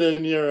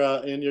in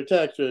your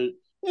text.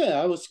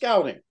 Yeah, I was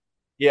scouting.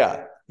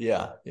 Yeah,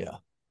 yeah, yeah.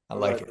 I All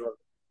like right, it. brother.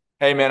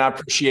 Hey, man, I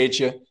appreciate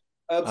you.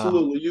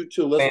 Absolutely. You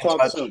too. Stay Let's in talk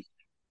touch. soon.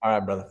 All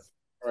right, brother.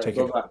 All right. Take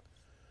Bye care. bye.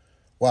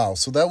 Wow,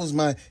 so that was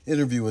my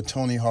interview with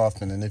Tony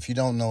Hoffman, and if you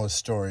don't know his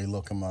story,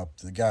 look him up.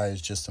 The guy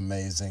is just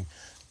amazing.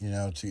 You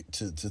know,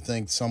 to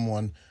think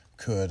someone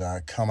could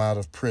come out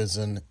of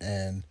prison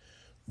and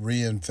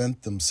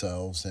reinvent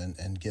themselves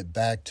and get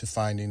back to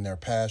finding their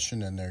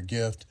passion and their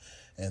gift,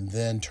 and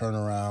then turn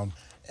around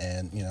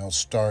and, you know,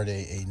 start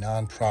a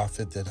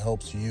nonprofit that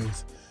helps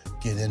youth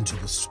get into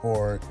the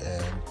sport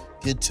and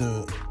get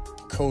to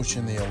coach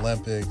in the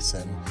Olympics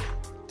and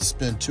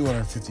spend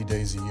 250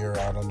 days a year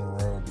out on the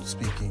road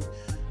speaking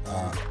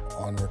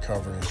on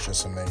recovery is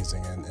just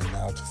amazing. And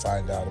now to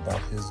find out about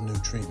his new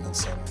treatment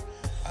center,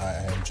 I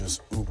am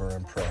just uber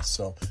impressed.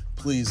 So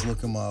please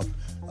look him up,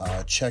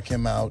 check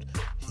him out.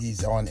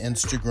 He's on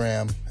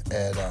Instagram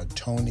at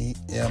Tony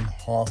M.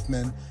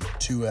 Hoffman,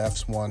 2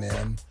 F's, 1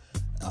 M.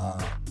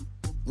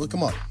 Look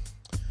him up.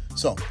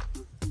 So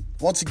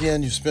once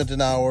again, you've spent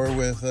an hour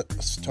with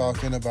us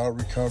talking about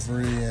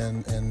recovery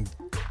and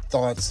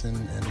thoughts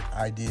and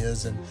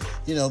ideas. And,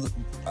 you know,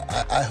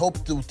 I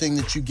hope the thing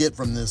that you get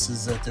from this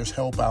is that there's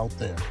help out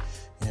there.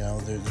 You know,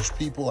 there's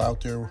people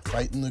out there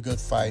fighting the good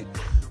fight,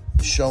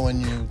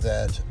 showing you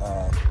that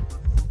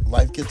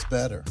life gets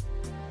better.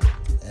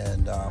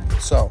 And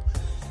so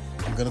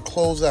I'm going to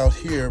close out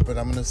here, but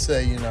I'm going to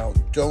say, you know,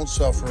 don't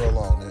suffer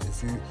alone.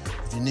 If you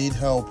need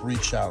help,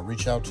 reach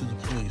out to the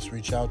police,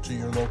 reach out to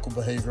your local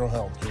behavioral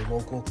health, your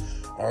local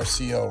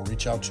RCO,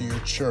 reach out to your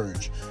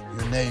church,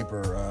 your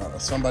neighbor,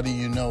 somebody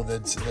you know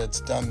that's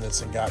done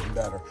this and gotten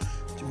better.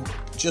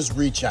 Just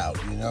reach out,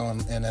 you know,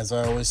 and as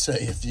I always say,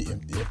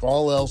 if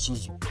all else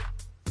is,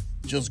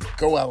 just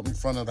go out in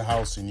front of the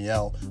house and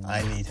yell,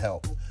 I need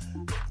help.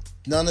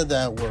 None of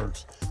that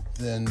works.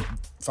 Then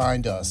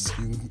find us.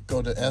 You can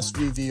go to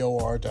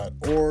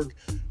svvor.org.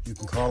 You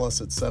can call us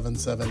at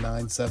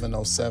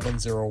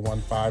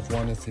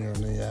 779-707-0151 if you're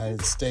in the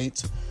United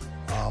States.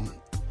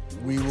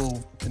 We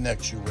will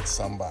connect you with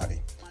somebody,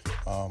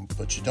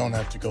 but you don't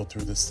have to go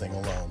through this thing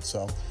alone.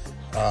 So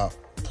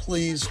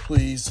please,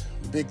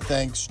 big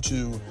thanks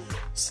to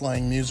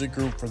Slang Music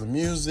Group for the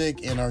music,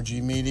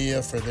 NRG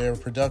Media for their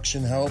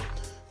production help.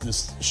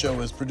 This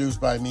show is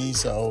produced by me,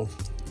 so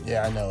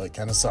yeah, I know it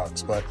kind of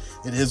sucks, but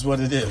it is what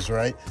it is,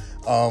 right?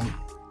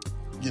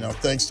 You know,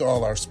 thanks to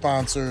all our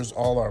sponsors,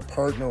 all our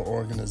partner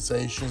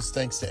organizations,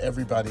 thanks to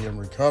everybody in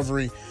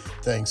recovery,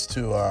 thanks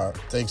to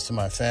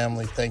my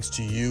family, thanks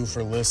to you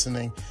for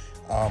listening.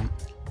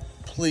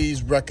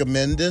 Please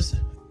recommend it,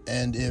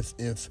 and if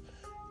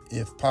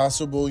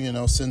possible, you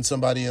know, send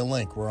somebody a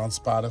link. We're on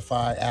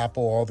Spotify,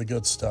 Apple, all the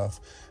good stuff.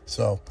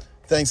 So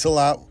thanks a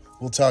lot.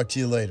 We'll talk to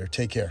you later.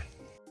 Take care.